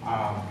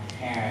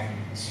 and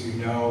to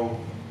know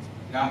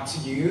not to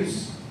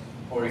use,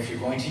 or if you're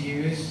going to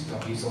use,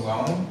 don't use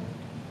alone,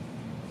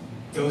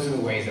 those are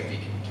the ways that we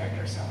can protect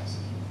ourselves.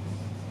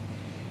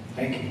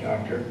 Thank you,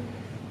 Doctor.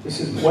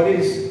 What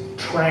is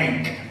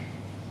tranq?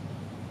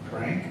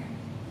 Tranq?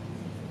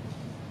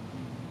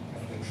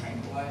 The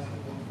tranquilizer.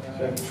 Is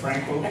that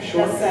tranquil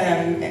short?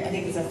 I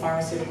think it's a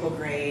pharmaceutical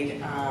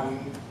grade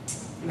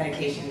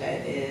medication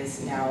that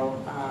is now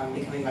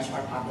becoming much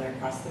more popular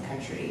across the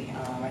country.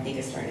 I think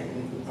it started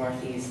in the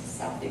Northeast,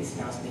 Southeast,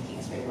 now it's making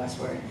its way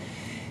westward.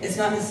 It's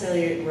not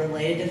necessarily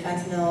related to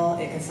fentanyl.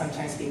 It can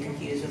sometimes be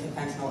confused with a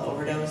fentanyl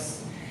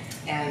overdose,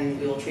 and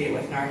we will treat it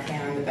with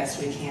Narcan the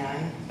best we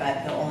can,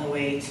 but the only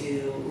way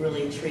to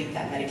really treat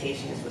that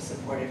medication is with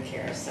supportive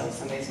care. So if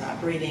somebody's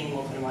not breathing,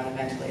 we'll put them on a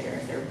ventilator.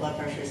 If their blood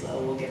pressure is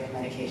low, we'll give them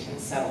medication.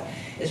 So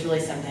it's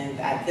really something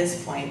at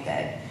this point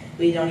that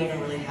we don't even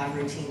really have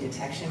routine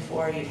detection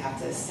for. You'd have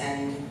to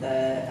send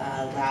the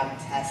lab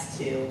test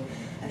to,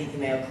 I think, the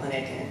Mayo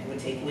Clinic, and it would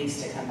take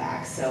weeks to come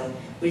back. So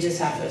we just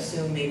have to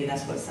assume maybe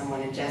that's what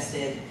someone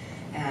ingested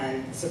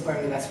and support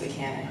them the best we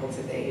can and hope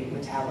that they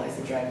metabolize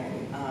the drug.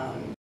 And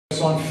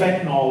on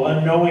fentanyl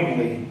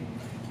unknowingly,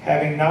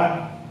 having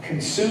not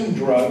consumed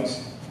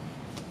drugs,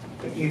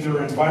 but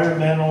either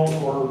environmental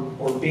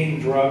or being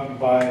drugged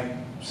by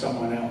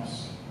someone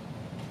else.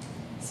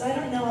 So I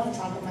don't know off the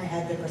top of my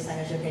head the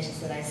percentage of patients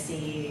that I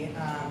see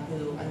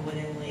who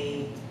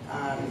unwittingly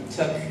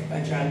took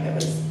a drug that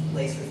was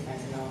laced with fentanyl.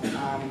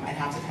 I'd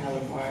have to kind of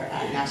look more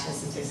at national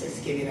statistics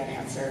to give you that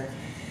answer.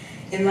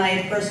 In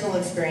my personal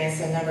experience,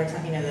 a number of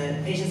times,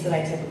 the patients that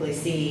I typically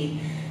see,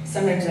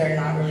 sometimes they're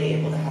not really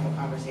able to have a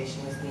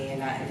conversation with me,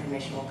 and that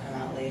information will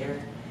come out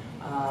later.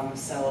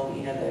 So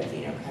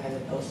kind of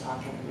the post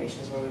hoc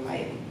information is where we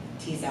might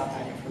tease out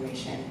that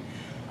information.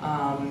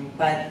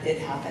 But it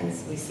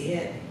happens, we see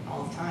it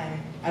all the time.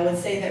 I would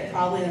say that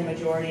probably the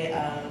majority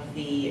of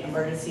the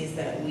emergencies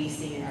that we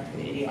see in our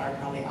community are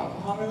probably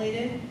alcohol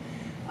related.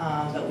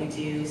 But we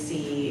do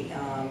see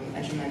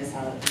a tremendous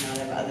amount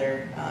of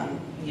other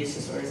use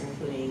disorders,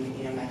 including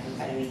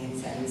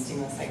methamphetamines and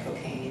stimulants like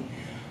cocaine.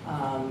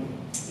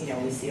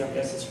 We see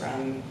overdoses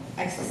from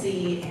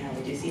ecstasy, and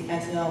we do see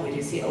fentanyl, we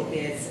do see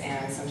opiates,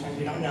 and sometimes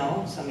we don't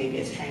know, so maybe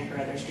it's tranq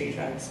or other street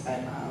drugs, but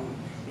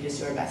we just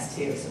do our best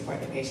to support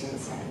the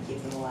patients and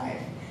keep them alive,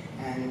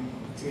 and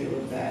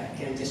get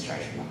them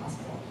discharged from the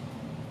hospital.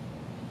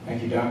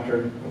 Thank you,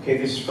 Doctor. Okay,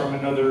 this is from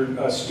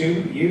another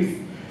student, youth.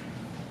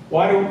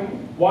 Why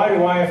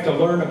do I have to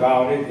learn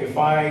about it if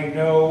I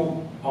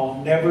know I'll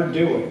never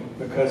do it?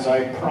 Because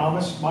I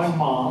promised my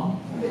mom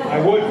I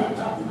wouldn't.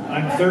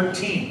 I'm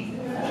 13.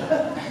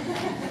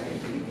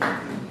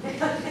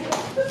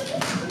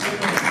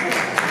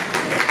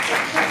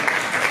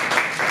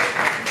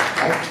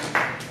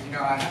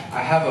 I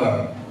have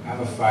a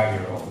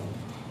 5-year-old,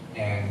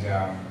 and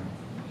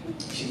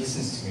she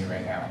listens to me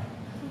right now,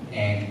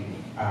 and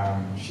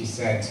she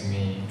said to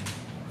me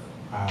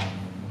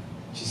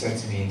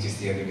just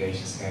the other day,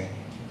 she said,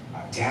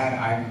 "Dad,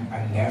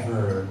 I'm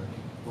never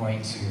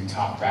going to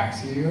talk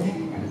back to you.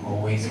 I'm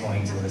always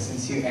going to listen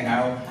to you." And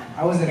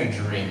I was in a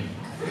dream,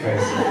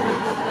 because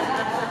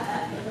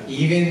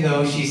even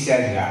though she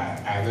said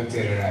that, I looked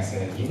at her and I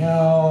said,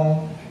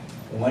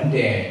 one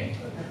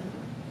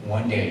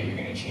day you're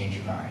going to change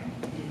your mind.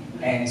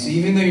 And so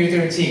even though you're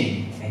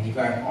 13 and you've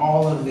got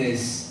all of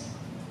this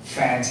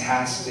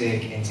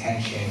fantastic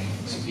intention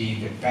to be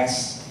the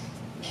best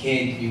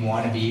kid you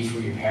want to be for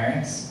your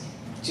parents,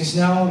 just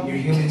know you're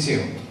human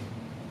too.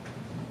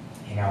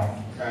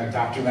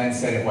 Dr. Len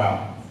said it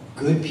well.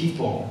 Good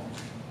people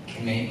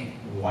can make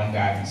one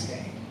bad mistake.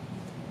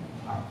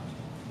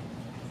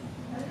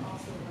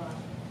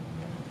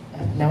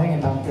 Knowing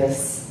about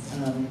this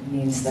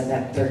means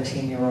that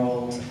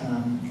 13-year-old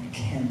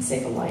can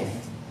save a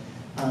life.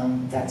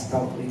 That's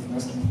probably the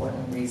most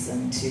important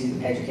reason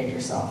to educate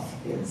yourself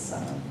is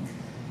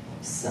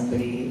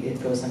somebody,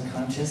 it goes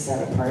unconscious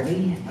at a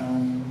party,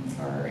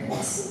 or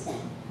it's,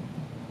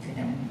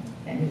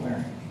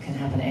 anywhere. It can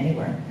happen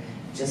anywhere.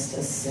 Just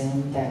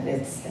assume that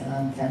it's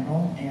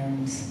fentanyl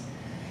and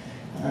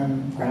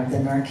grab the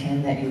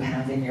Narcan that you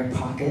have in your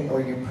pocket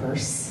or your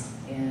purse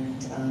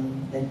and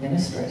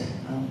administer it.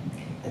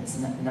 It's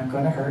not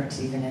going to hurt,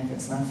 even if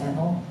it's not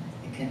fentanyl.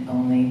 It can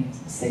only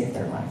save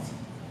their life.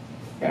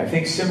 Yeah, I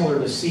think similar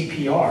to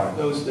CPR.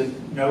 Those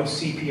that know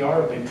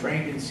CPR, have been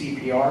trained in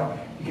CPR,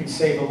 you can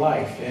save a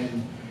life.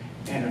 And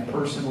a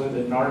person with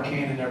a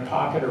Narcan in their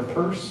pocket or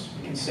purse,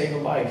 you can save a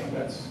life.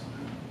 That's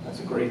That's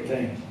a great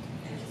thing.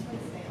 I just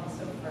want to say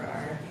also for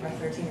our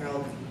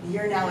 13-year-old,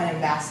 you're now an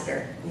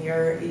ambassador. You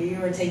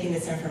are taking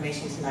this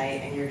information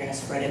tonight and you're going to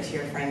spread it to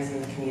your friends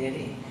in the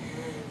community.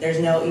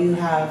 You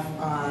have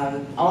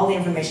all the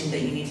information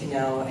that you need to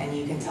know, and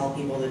you can tell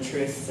people the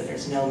truth so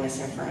there's no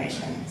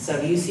misinformation. So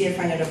if you see a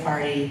friend at a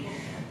party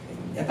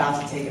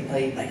about to take a pill,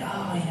 you're like,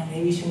 oh,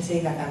 maybe you shouldn't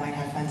take that, that might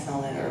have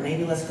fentanyl in it, or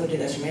maybe let's go do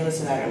this, or maybe let's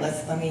do that, or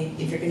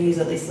if you're going to use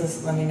it, at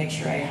least let me make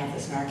sure I have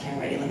this Narcan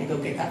ready, let me go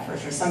get that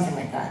first, or something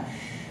like that.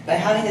 But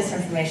having this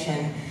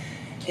information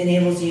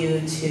enables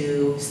you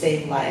to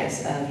save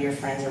lives of your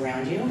friends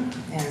around you,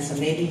 and so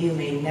maybe you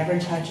may never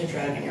touch a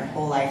drug in your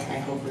whole life, and I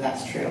hope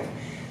that's true.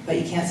 But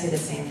you can't say the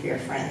same for your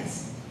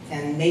friends.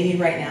 And maybe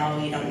right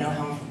now you don't know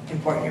how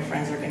important your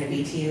friends are going to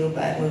be to you,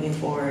 but moving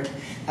forward,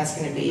 that's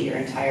going to be your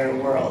entire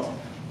world.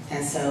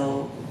 And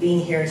so being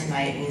here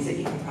tonight means that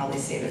you can probably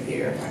save a few of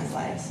your friends'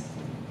 lives.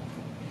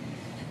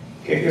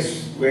 Okay, I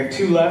guess we have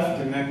 2 left,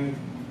 and then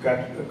we've got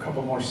a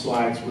couple more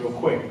slides real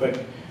quick.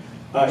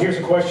 But here's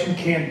a question: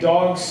 can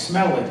dogs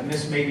smell it? And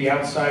this may be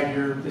outside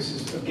this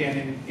is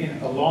again in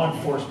a law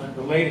enforcement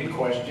related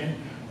question,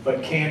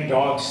 but can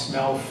dogs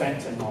smell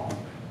fentanyl?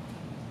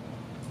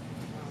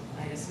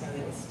 I just know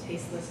that it's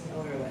tasteless and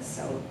odorless,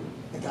 so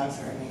the dogs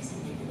are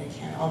amazing. Maybe they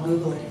can. I'll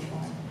Google it if you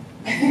want.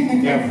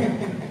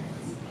 Yeah.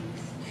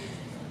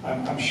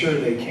 I'm sure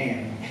they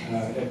can,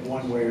 in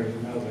one way or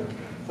another.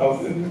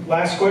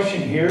 Last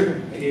question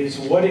here is,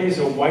 what is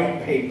a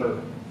white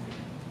paper?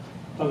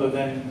 Other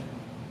than...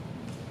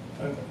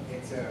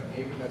 It's a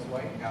paper that's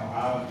white?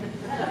 No.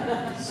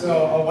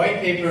 So a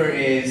white paper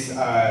is,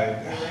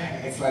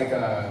 it's like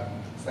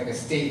a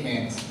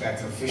statement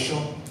that's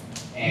official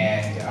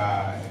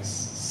and is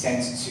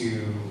sent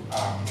to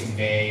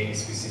convey a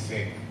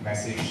specific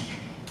message.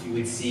 You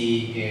would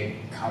see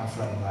it come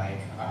from like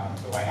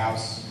the White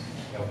House.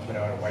 They'll put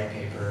out a white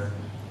paper,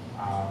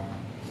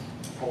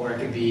 or it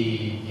could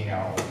be,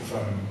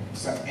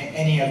 from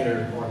any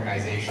other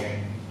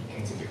organization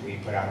can typically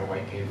put out a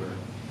white paper.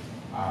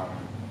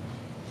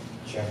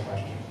 Do you have a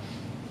question?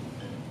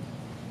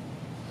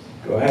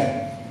 Go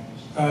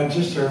ahead.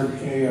 Just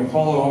a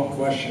follow-up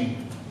question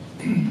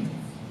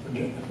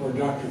for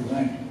Dr.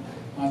 Lent.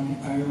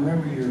 I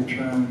remember your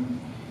term,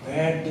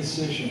 bad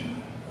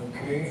decision,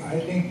 okay? I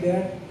think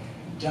that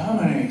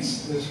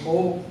dominates this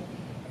whole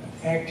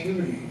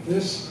activity.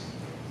 This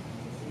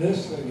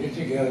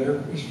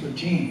get-together is for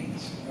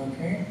teens,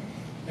 okay?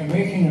 And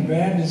making a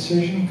bad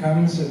decision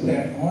comes at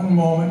that one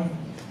moment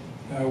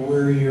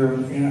where you're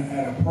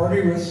at a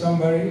party with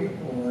somebody,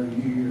 or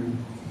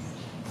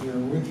you're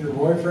with your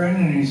boyfriend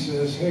and he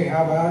says, hey,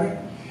 how about it?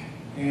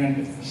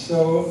 And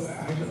so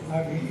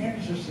I'd be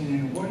interested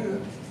in what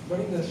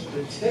are the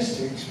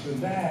statistics for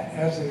that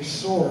as a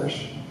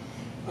source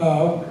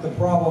of the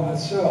problem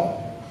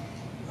itself?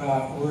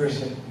 Or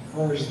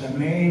is the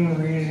main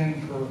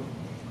reason for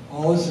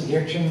all this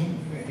addiction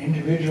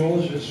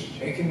individuals just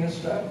taking this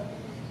stuff?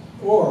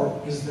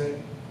 Or is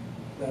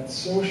that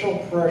social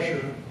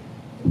pressure?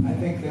 I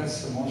think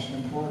that's the most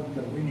important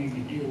that we need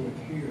to deal with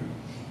here.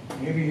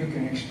 Maybe you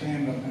can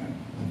expand on that.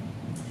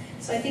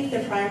 So I think the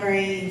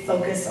primary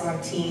focus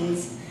on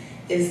teens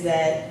is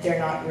that they're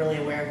not really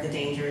aware of the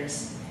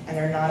dangers, and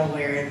they're not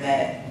aware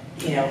that,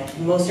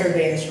 most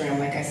everybody in this room,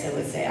 like I said,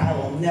 would say, I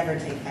will never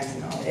take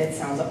fentanyl. It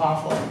sounds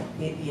awful.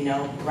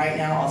 Right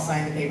now I'll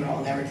sign the paper,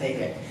 I'll never take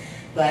it.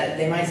 But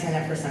they might sign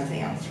up for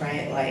something else,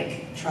 right?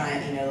 Like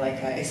trying,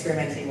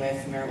 experimenting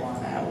with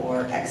marijuana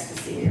or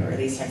ecstasy or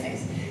these type of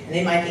things. And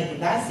they might think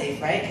that's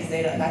safe, right? Because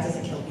that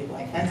doesn't kill people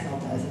like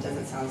fentanyl does. It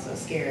doesn't sound so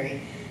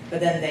scary. But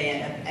then they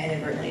end up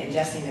inadvertently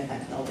ingesting the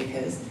fentanyl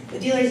because the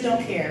dealers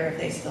don't care if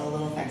they spill a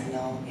little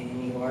fentanyl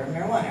in your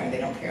marijuana, or they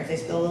don't care if they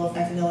spill a little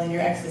fentanyl in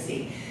your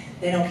ecstasy.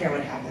 They don't care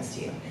what happens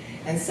to you.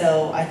 And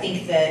so I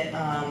think that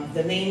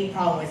the main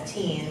problem with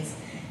teens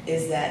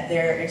is that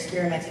they're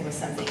experimenting with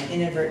something and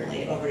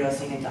inadvertently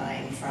overdosing and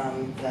dying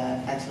from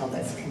the fentanyl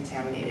that's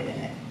contaminated in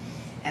it.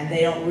 And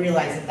they don't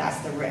realize that that's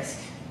the risk.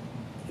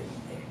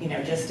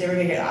 Just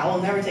everybody here, I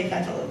will never take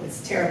fentanyl,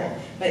 it's terrible.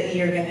 But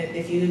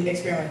if you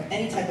experiment with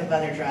any type of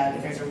other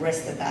drug, there's a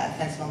risk that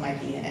fentanyl might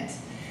be in it.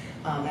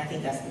 I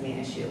think that's the main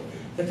issue.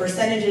 The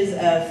percentages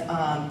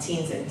of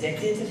teens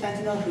addicted to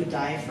fentanyl who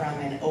die from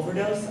an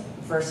overdose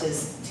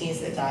versus teens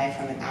that die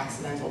from an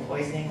accidental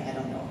poisoning, I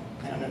don't know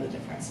the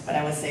difference. But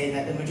I would say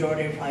that the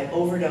majority of probably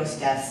overdose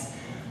deaths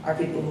are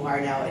people who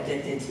are now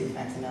addicted to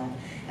fentanyl,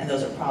 and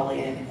those are probably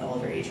in an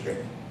older age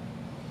group,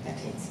 than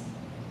teens.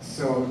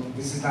 So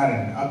this is not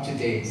an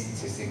up-to-date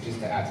statistic, just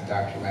to add to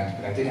Dr. Lent,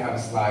 but I did have a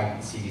slide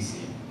with CDC,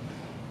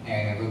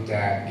 and it looked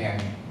at,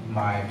 again,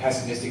 my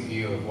pessimistic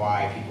view of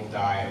why people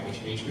die at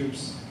which age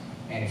groups.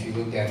 And if you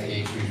looked at the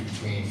age groups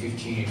between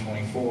 15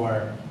 and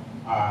 24,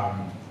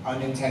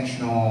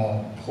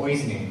 unintentional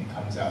poisoning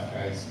comes up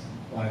as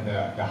one of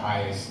the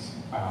highest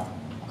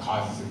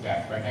causes of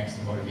death, right next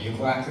to motor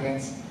vehicle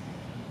accidents.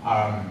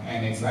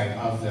 And it's like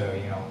of the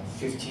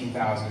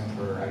 15,000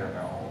 per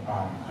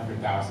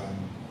 100,000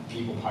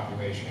 people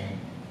population,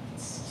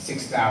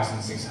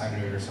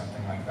 6,600 or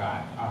something like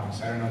that.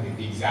 So I don't know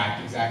the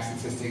exact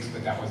statistics,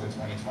 but that was a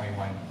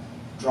 2021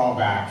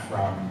 drawback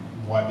from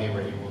what they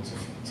were able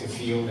to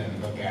field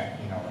and look at,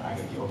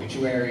 either the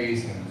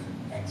obituaries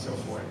and so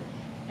forth.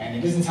 And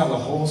it doesn't tell the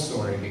whole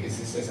story because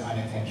it says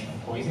unintentional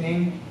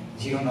poisoning.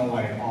 You don't know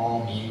what it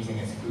all means, and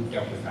it's grouped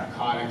up with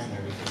narcotics and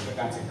everything, but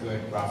that's a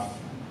good rough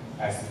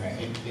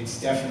estimate.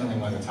 It's definitely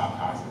one of the top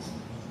causes.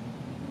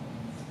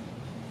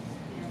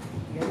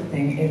 The other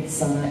thing,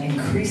 it's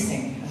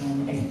increasing.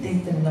 I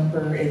think the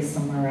number is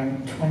somewhere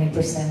around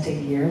 20% a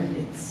year.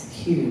 It's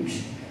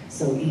huge.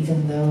 So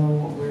even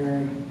though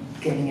we're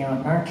giving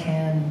out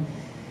Narcan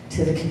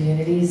to the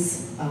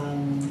communities,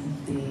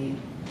 the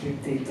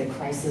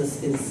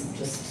crisis is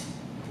just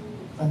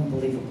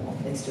unbelievable.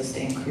 It's just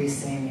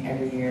increasing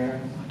every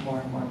year, more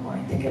and more and more.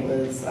 I think it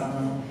was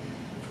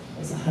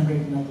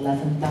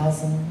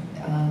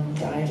 111,000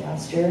 died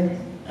last year,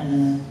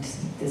 and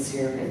this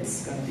year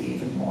it's going to be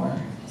even more.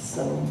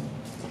 So.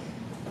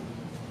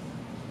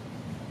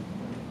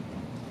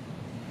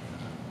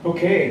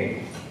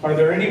 Okay, are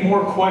there any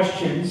more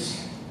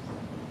questions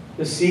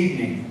this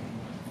evening?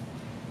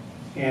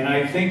 And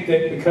I think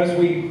that because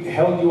we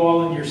held you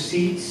all in your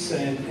seats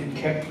and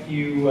kept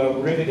you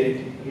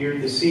riveted here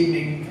this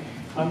evening,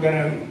 I'm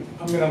gonna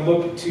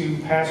look to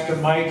Pastor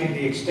Mike and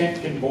the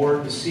Extension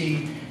Board to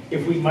see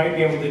if we might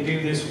be able to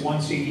do this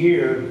once a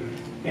year,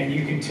 and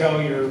you can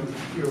tell your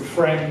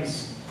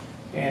friends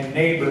and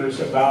neighbors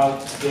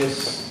about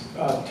this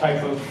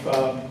type of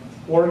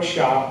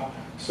workshop,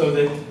 so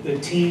that the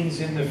teens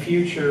in the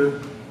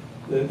future,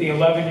 the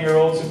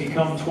 11-year-olds have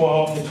become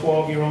 12, the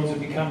 12-year-olds have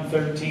become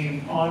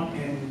 13,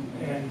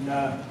 and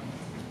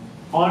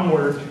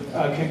onward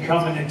can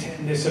come and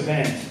attend this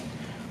event.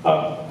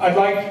 I'd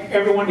like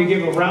everyone to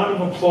give a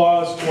round of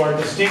applause to our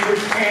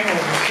distinguished panel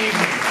this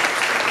evening.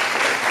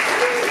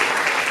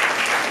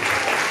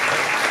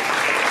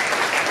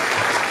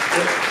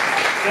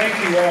 Thank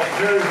you all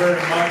very,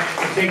 very much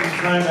for taking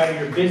time out of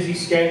your busy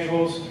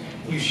schedules.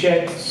 You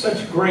shed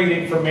such great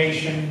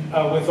information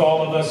with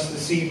all of us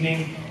this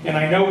evening, and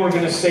I know we're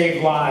going to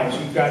save lives.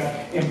 We've got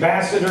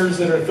ambassadors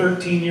that are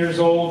 13 years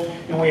old,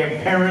 and we have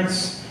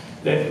parents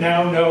that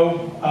now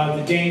know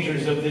the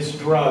dangers of this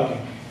drug.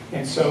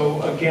 And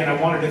so, again, I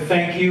wanted to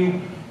thank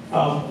you.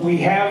 We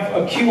have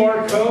a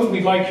QR code.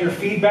 We'd like your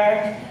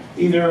feedback,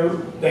 either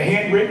the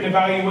handwritten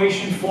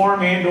evaluation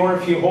form and or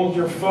if you hold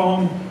your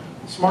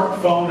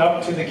smartphone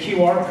up to the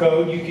QR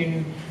code, you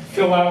can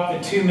fill out the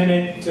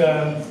 2-minute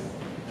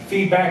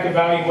feedback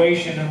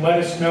evaluation and let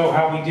us know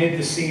how we did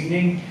this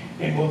evening,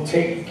 and we'll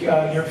take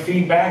your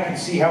feedback and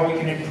see how we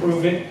can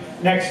improve it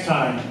next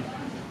time.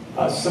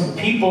 Some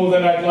people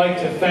that I'd like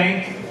to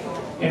thank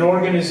and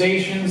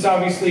organizations,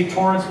 obviously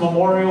Torrance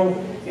Memorial,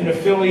 an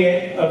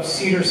affiliate of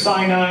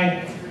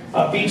Cedars-Sinai,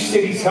 Beach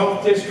Cities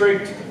Health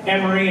District,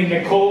 Emery and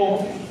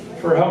Nicole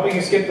for helping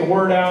us get the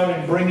word out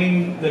and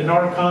bringing the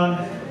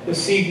Narcan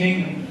this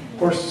evening. Of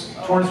course,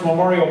 Torrance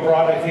Memorial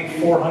brought, I think,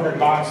 400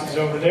 boxes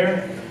over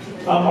there.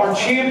 Our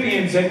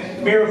champions at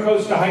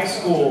Miracosta High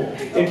School,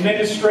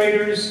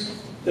 administrators,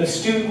 the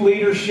student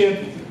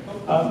leadership,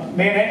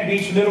 Manhattan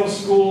Beach Middle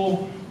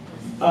School,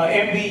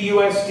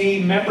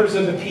 MBUSD, members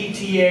of the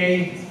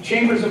PTA,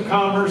 Chambers of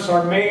Commerce,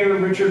 our mayor,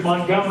 Richard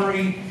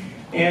Montgomery,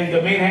 and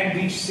the Manhattan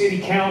Beach City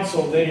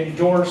Council that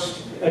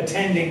endorsed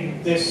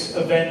attending this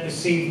event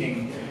this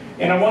evening.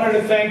 And I wanted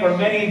to thank our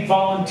many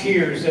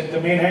volunteers at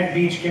the Manhattan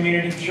Beach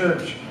Community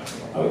Church.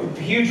 A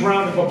huge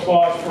round of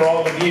applause for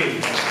all of you.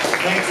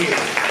 Thank you.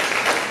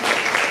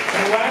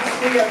 And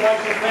lastly, I'd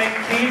like to thank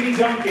Candy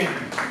Duncan,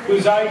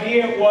 whose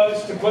idea it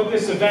was to put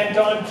this event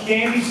on.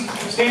 Candy,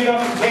 stand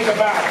up and take a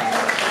bow.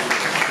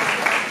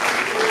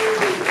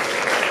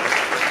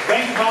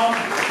 Thanks, Mom.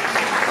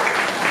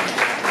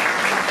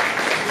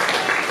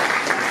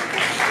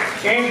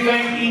 And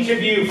thank each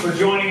of you for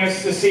joining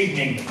us this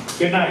evening.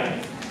 Good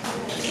night.